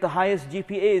sure they get the highest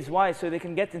GPAs. Why? So they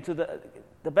can get into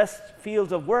the best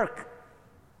fields of work.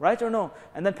 Right or no?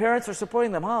 And then parents are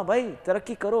supporting them. Bhai,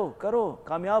 tarakki karo,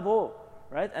 kamyab ho.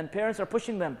 Right? And parents are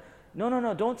pushing them.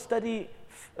 No, don't study,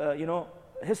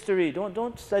 history.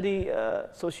 Don't study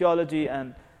sociology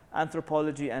and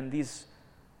anthropology and these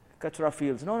kachra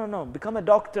fields. No. Become a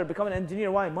doctor, become an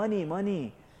engineer. Why?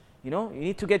 Money. You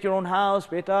need to get your own house,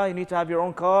 beta. You need to have your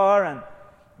own car, and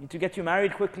you need to get you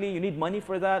married quickly. You need money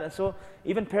for that. And so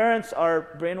even parents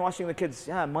are brainwashing the kids.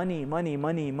 Yeah, money.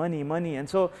 And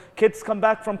so kids come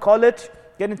back from college,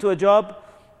 get into a job.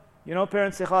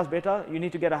 Parents say, "Khas, beta, you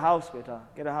need to get a house, beta.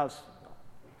 Get a house."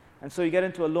 And so you get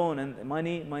into a loan, and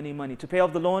money. To pay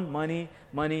off the loan, money.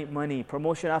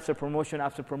 Promotion after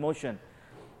promotion.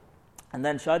 And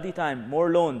then shadi time, more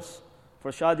loans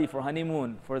for shadi, for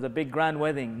honeymoon, for the big grand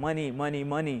wedding. Money.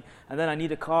 And then I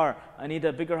need a car. I need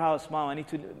a bigger house. Mom, I need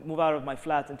to move out of my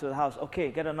flat into the house. Okay,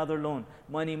 get another loan.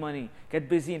 Money. Get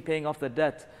busy in paying off the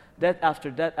debt. Debt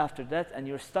after debt. And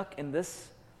you're stuck in this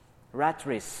rat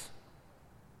race.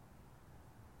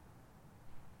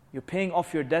 You're paying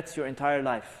off your debts your entire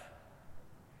life.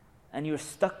 And you're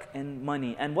stuck in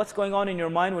money. And what's going on in your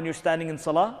mind when you're standing in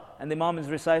salah and the imam is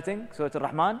reciting Surah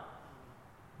Al-Rahman?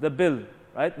 The bill,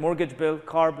 right? Mortgage bill,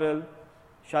 car bill,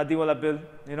 shadi wala bill,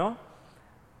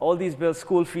 all these bills,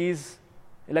 school fees,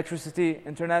 electricity,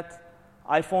 internet,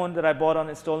 iPhone that I bought on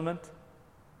installment,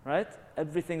 right?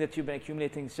 Everything that you've been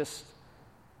accumulating is just,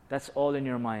 that's all in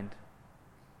your mind.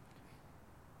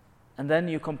 And then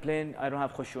you complain, I don't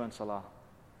have khushu in salah.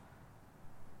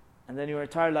 And then your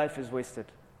entire life is wasted,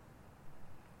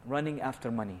 running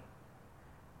after money.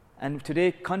 And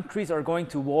today, countries are going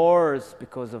to wars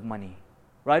because of money.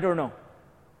 Right or no?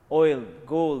 Oil,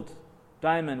 gold,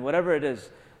 diamond, whatever it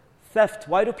is. Theft.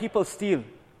 Why do people steal?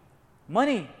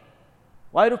 Money.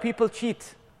 Why do people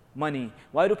cheat? Money.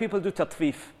 Why do people do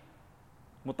tatfif?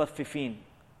 Mutaffifin.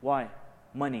 Why?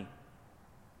 Money.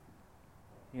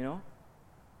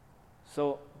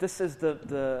 So this is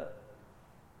the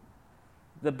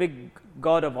big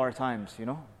God of our times,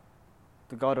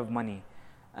 the God of money.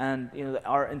 And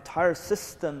our entire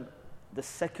system, the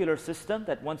secular system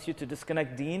that wants you to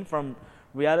disconnect deen from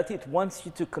reality, it wants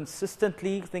you to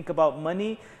consistently think about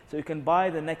money so you can buy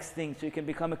the next thing, so you can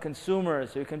become a consumer,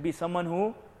 so you can be someone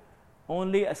who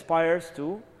only aspires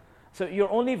to. So your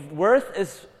only worth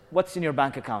is what's in your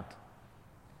bank account.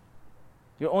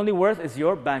 Your only worth is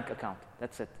your bank account.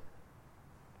 That's it.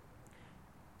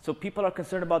 So people are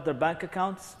concerned about their bank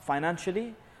accounts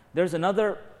financially. There's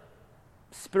another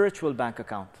spiritual bank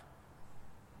account,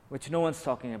 which no one's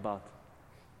talking about.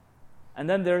 And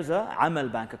then there's a amal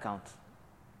bank account,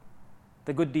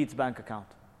 the good deeds bank account.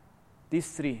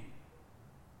 These three.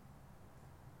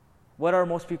 What are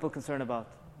most people concerned about?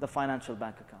 The financial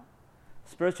bank account.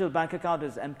 Spiritual bank account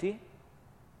is empty.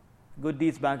 Good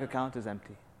deeds bank account is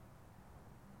empty.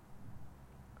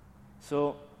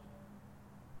 So,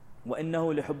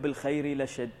 وَإِنَّهُ لِحُبِّ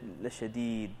الْخَيْرِ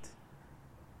لَشَدِيدٌ.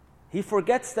 He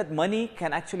forgets that money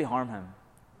can actually harm him.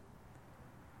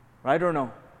 Right or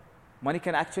no? Money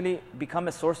can actually become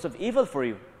a source of evil for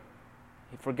you.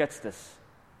 He forgets this.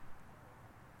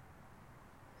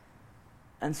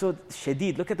 And so,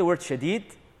 shadid, look at the word shadid.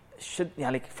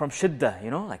 Like from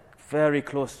shiddah, like very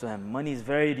close to him. Money is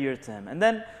very dear to him. And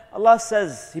then Allah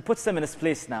says, He puts them in His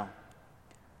place now.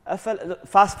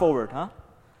 Fast forward, أَفَلَا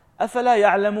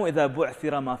يَعْلَمُ إِذَا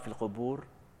بُعْثِرَ مَا فِي الْقُبُورِ.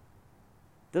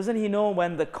 Doesn't he know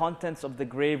when the contents of the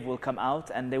grave will come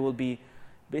out and they will be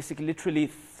basically literally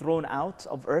thrown out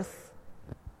of earth?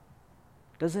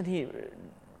 Doesn't he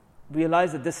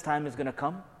realize that this time is going to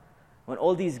come? When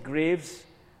all these graves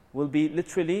will be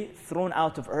literally thrown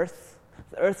out of earth.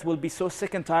 The earth will be so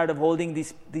sick and tired of holding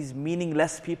these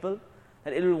meaningless people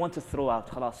that it will want to throw out.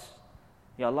 Khalas.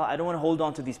 Ya Allah, I don't want to hold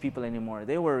on to these people anymore.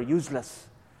 They were useless.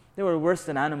 They were worse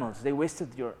than animals. They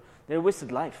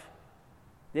wasted life.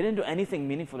 They didn't do anything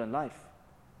meaningful in life.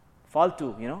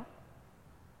 Faltu,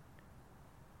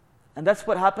 And that's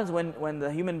what happens when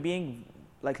the human being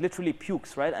like literally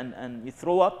pukes, right? And you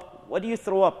throw up. What do you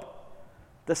throw up?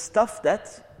 The stuff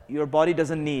that your body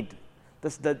doesn't need.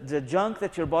 The junk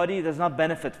that your body does not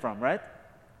benefit from, right?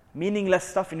 Meaningless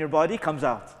stuff in your body comes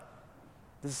out.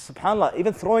 This is subhanAllah.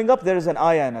 Even throwing up, there is an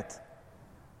ayah in it.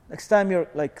 Next time you're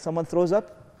like someone throws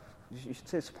up, you should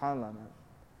say subhanAllah, man.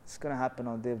 It's going to happen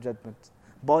on the Day of Judgment.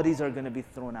 Bodies are going to be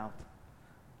thrown out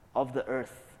of the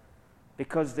earth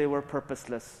because they were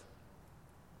purposeless.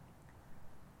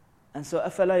 And so,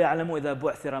 أَفَلَا يَعْلَمُ إِذَا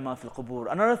بُعْثِرَ مَا فِي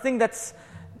الْقُبُورِ. Another thing that's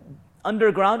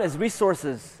underground is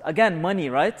resources. Again, money,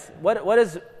 right? What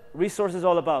is resources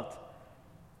all about?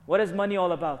 What is money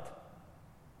all about?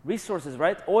 Resources,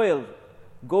 right? Oil,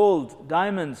 gold,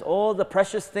 diamonds, all the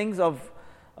precious things of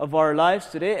of our lives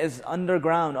today is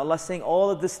underground. Allah is saying all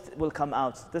of this will come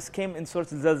out. This came in Surah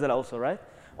Al-Zalzala also, right?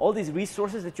 All these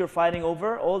resources that you're fighting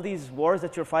over, all these wars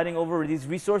that you're fighting over, these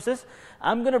resources,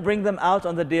 I'm going to bring them out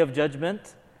on the Day of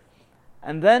Judgment.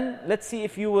 And then let's see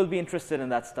if you will be interested in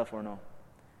that stuff or no.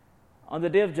 On the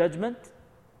Day of Judgment,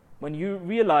 when you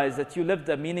realize that you lived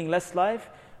a meaningless life,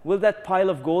 will that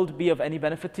pile of gold be of any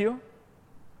benefit to you?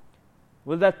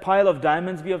 Will that pile of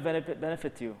diamonds be of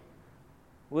benefit to you?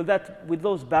 Will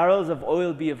those barrels of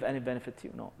oil be of any benefit to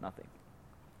you? No, nothing.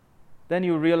 Then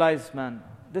you realize, man,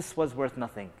 this was worth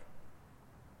nothing.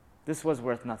 This was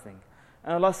worth nothing.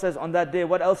 And Allah says on that day,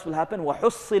 what else will happen?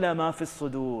 وَحُصِّلَ مَا فِي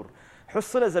الصُّدُورِ.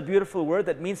 Hussila is a beautiful word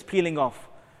that means peeling off.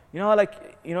 You know how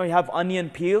you have onion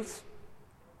peels?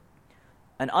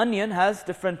 An onion has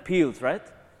different peels, right?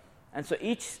 And so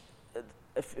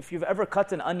if you've ever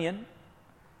cut an onion,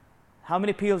 how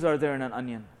many peels are there in an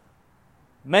onion?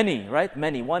 Many, right?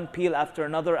 Many. One peel after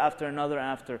another, after another,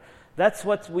 after. That's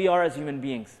what we are as human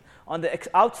beings. On the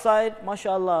outside,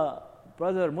 mashallah,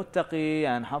 brother muttaqi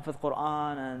and hafiz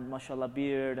Quran and mashallah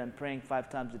beard and praying 5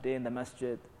 times a day in the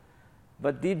masjid.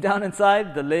 But deep down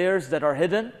inside, the layers that are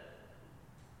hidden,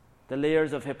 the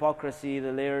layers of hypocrisy,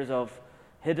 the layers of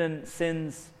hidden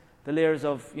sins, the layers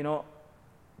of,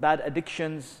 bad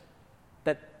addictions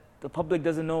that the public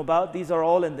doesn't know about, these are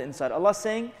all in the inside. Allah is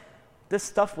saying, this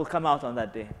stuff will come out on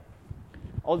that day.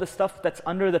 All the stuff that's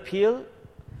under the peel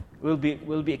will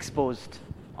be exposed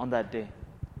on that day.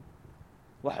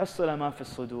 وَحُصِّلَ مَا فِي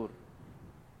الصُّدُورِ.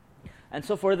 And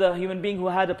so for the human being who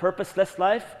had a purposeless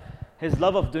life, his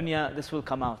love of dunya, this will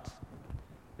come out.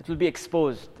 It will be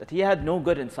exposed that he had no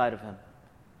good inside of him.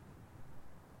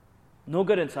 No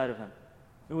good inside of him.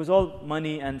 It was all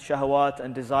money and shahawat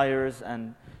and desires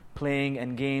and playing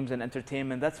and games and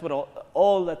entertainment. That's what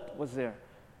all that was there.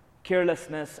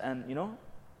 Carelessness and,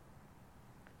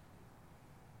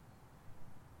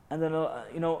 And then,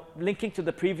 linking to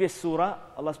the previous surah,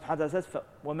 Allah subhanahu wa ta'ala says,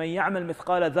 وَمَنْ يَعْمَلْ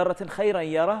مِثْقَالَ ذَرَّةٍ خَيْرًا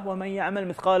يَرَهُ وَمَنْ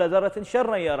يَعْمَلْ مِثْقَالَ ذَرَّةٍ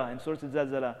شَرًّا يَرَهُ in Surah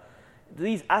Al-Zalzala.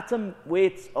 These atom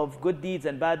weights of good deeds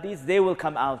and bad deeds, they will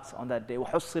come out on that day.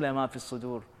 وَحُصِّلَ مَا فِي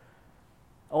الصُّدُورِ.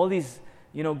 All these,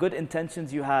 good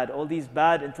intentions you had, all these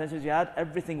bad intentions you had,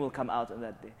 everything will come out on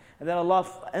that day. And then Allah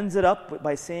ends it up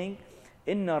by saying,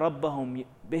 إِنَّ رَبَّهُمْ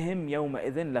بِهِمْ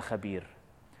يَوْمَئِذٍ لَخَبِيرٌ.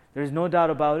 There is no doubt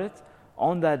about it.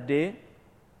 On that day,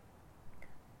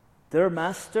 their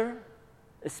master,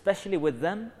 especially with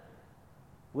them,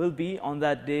 will be on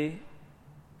that day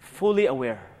fully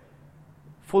aware.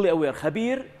 Fully aware.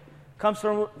 Khabir comes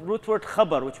from root word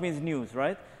khabar, which means news,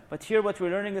 right? But here what we're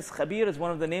learning is Khabir is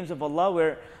one of the names of Allah,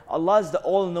 where Allah is the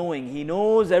all-knowing. He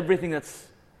knows everything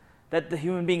that the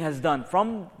human being has done,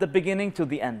 from the beginning to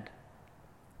the end.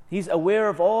 He's aware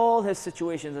of all his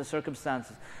situations and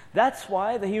circumstances. That's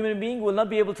why the human being will not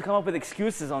be able to come up with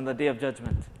excuses on the Day of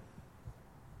Judgment.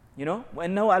 وَإِنَّهُ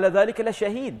عَلَى ذَلِكَ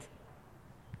لَشَهِيدٌ.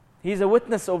 He's a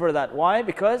witness over that. Why?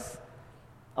 Because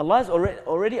Allah is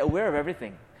already aware of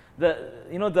everything.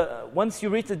 Once you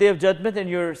reach the Day of Judgment and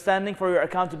you're standing for your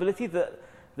accountability,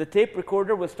 the tape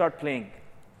recorder will start playing.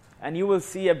 And you will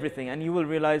see everything. And you will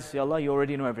realize, Ya Allah, you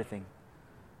already know everything.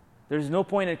 There's no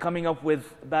point in coming up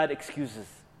with bad excuses.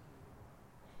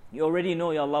 You already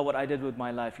know, Ya Allah, what I did with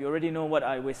my life. You already know what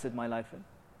I wasted my life in.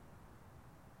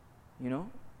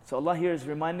 So Allah here is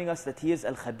reminding us that He is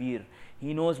Al-Khabir.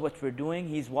 He knows what we're doing.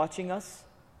 He's watching us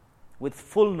with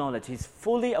full knowledge. He's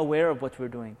fully aware of what we're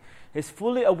doing. He's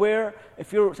fully aware,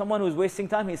 if you're someone who's wasting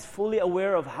time, He's fully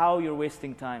aware of how you're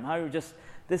wasting time. How you're just,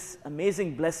 this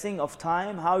amazing blessing of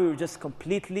time, how you're just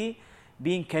completely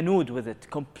being canoed with it.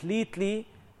 Completely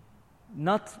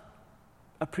not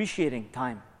appreciating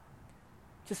time.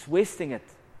 Just wasting it.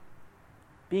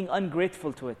 Being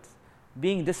ungrateful to it.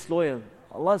 Being disloyal.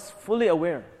 Allah is fully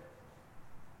aware.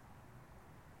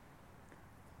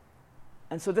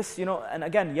 And so this, and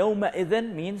again, يَوْمَ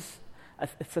إِذٍ means,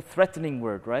 it's a threatening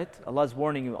word, right? Allah is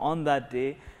warning you, on that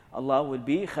day, Allah will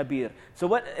be khabir. So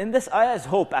what in this ayah is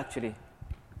hope, actually.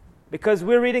 Because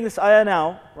we're reading this ayah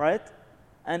now, right?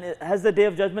 And has the Day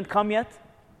of Judgment come yet?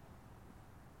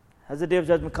 Has the Day of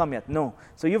Judgment come yet? No.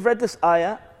 So you've read this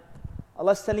ayah.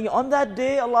 Allah is telling you, on that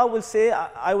day, Allah will say,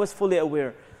 I was fully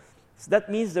aware. So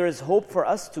that means there is hope for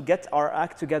us to get our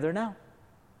act together now.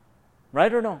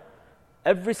 Right or no?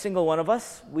 Every single one of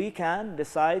us, we can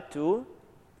decide to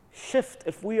shift.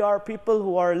 If we are people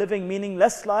who are living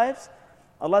meaningless lives,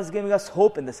 Allah is giving us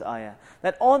hope in this ayah.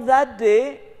 That on that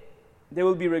day, there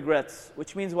will be regrets.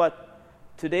 Which means what?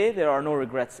 Today, there are no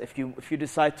regrets if you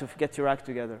decide to get your act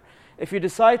together. If you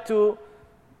decide to,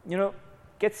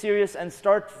 get serious and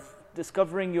start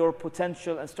discovering your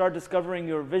potential and start discovering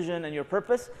your vision and your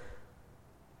purpose,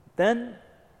 then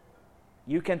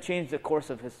You can change the course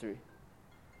of history.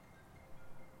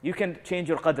 You can change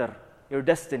your qadr, your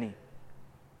destiny.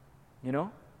 You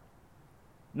know?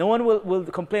 No one will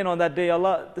complain on that day,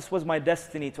 Allah, this was my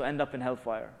destiny to end up in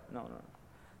hellfire. No.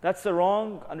 That's the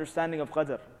wrong understanding of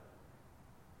qadr.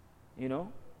 You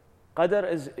know?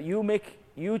 Qadr is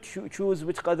you choose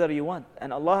which qadr you want.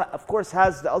 And Allah, of course,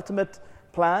 has the ultimate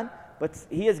plan, but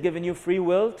He has given you free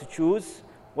will to choose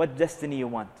what destiny you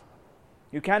want.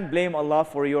 You can't blame Allah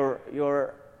for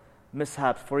your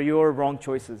mishaps, for your wrong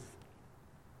choices.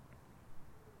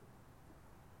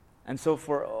 And so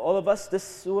for all of us, this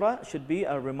surah should be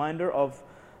a reminder of,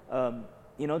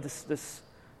 this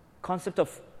concept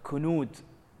of kunud,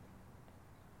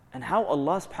 and how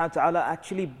Allah subhanahu wa ta'ala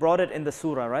actually brought it in the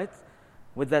surah, right?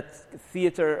 With that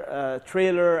theater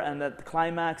trailer and that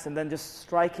climax, and then just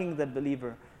striking the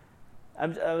believer.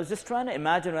 I was just trying to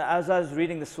imagine, as I was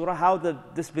reading the surah, how the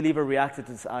disbeliever reacted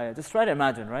to this ayah. Just try to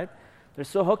imagine, right? They're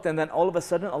so hooked, and then all of a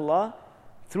sudden Allah,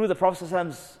 through the Prophet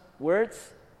ﷺ's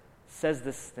words, says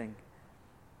this thing.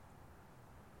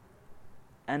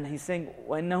 And he's saying,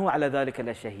 وَإِنَّهُ عَلَى ذَلِكَ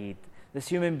لَشَهِيدٌ. This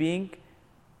human being,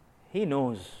 he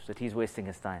knows that he's wasting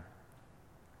his time.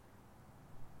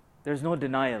 There's no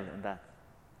denial in that.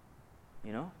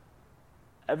 You know?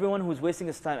 Everyone who's wasting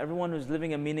his time, everyone who's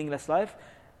living a meaningless life,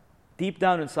 deep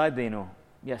down inside they know,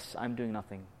 yes, I'm doing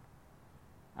nothing.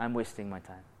 I'm wasting my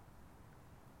time.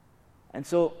 And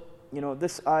so,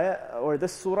 this ayah or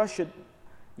this surah should,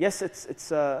 yes,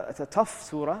 it's a tough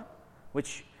surah,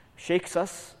 which shakes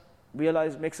us,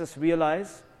 makes us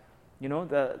realize,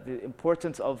 the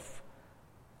importance of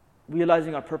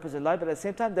realizing our purpose in life. But at the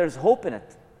same time, there's hope in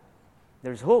it.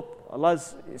 There's hope. Allah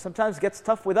sometimes gets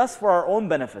tough with us for our own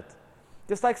benefit.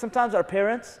 Just like sometimes our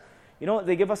parents,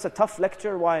 they give us a tough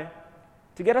lecture. Why?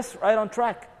 To get us right on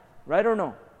track. Right or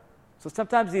no? So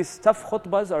sometimes these tough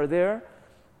khutbahs are there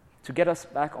to get us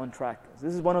back on track.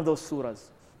 This is one of those surahs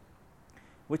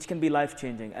which can be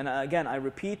life-changing. And again, I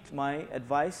repeat my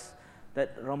advice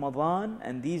that Ramadan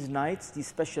and these nights, these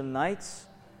special nights,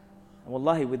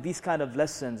 wallahi, with these kind of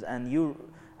lessons and you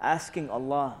asking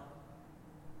Allah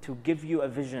to give you a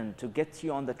vision, to get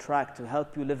you on the track, to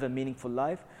help you live a meaningful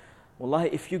life, wallahi,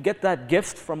 if you get that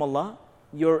gift from Allah,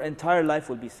 your entire life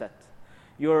will be set.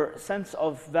 Your sense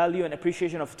of value and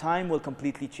appreciation of time will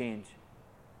completely change.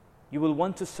 You will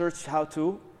want to search how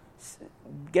to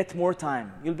get more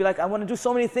time. You'll be like, I want to do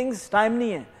so many things, time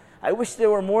nahi hai. I wish there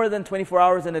were more than 24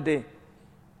 hours in a day.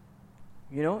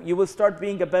 You will start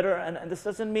being a better, and this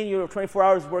doesn't mean you're 24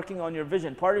 hours working on your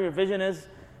vision. Part of your vision is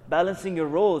balancing your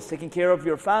roles, taking care of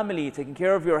your family, taking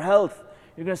care of your health.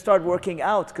 You're going to start working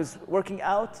out, because working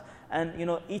out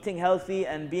and eating healthy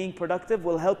and being productive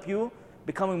will help you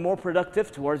becoming more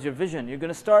productive towards your vision. You're going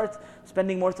to start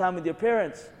spending more time with your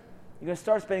parents. You're going to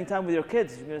start spending time with your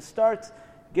kids. You're going to start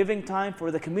giving time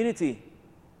for the community.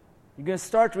 You're going to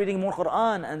start reading more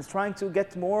Quran and trying to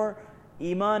get more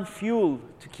Iman fuel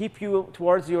to keep you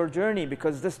towards your journey,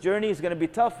 because this journey is going to be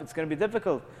tough, it's going to be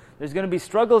difficult, there's going to be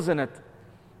struggles in it.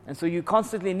 And so you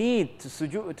constantly need to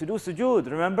do sujood.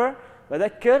 Remember?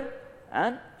 وَذَكِّرْ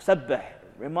and sabbih.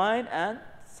 Remind and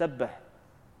sabbih.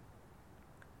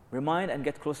 Remind and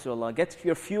get close to Allah. Get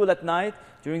your fuel at night.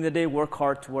 During the day, work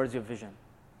hard towards your vision.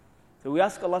 So we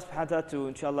ask Allah subhanahu wa ta'ala to,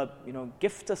 inshallah,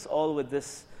 gift us all with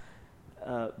this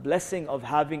blessing of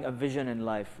having a vision in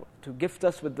life. To gift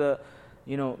us with the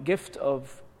gift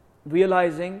of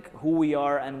realizing who we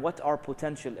are and what our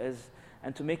potential is,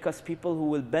 and to make us people who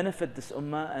will benefit this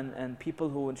ummah and people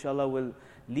who, inshallah, will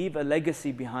leave a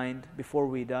legacy behind before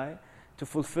we die, to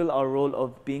fulfill our role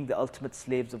of being the ultimate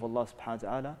slaves of Allah subhanahu wa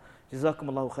ta'ala. جزاكم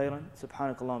الله خيرا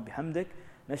سبحانك اللهم بحمدك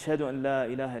نشهد أن لا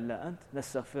إله إلا أنت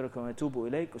نستغفرك ونتوب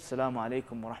إليك والسلام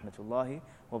عليكم ورحمة الله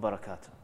وبركاته.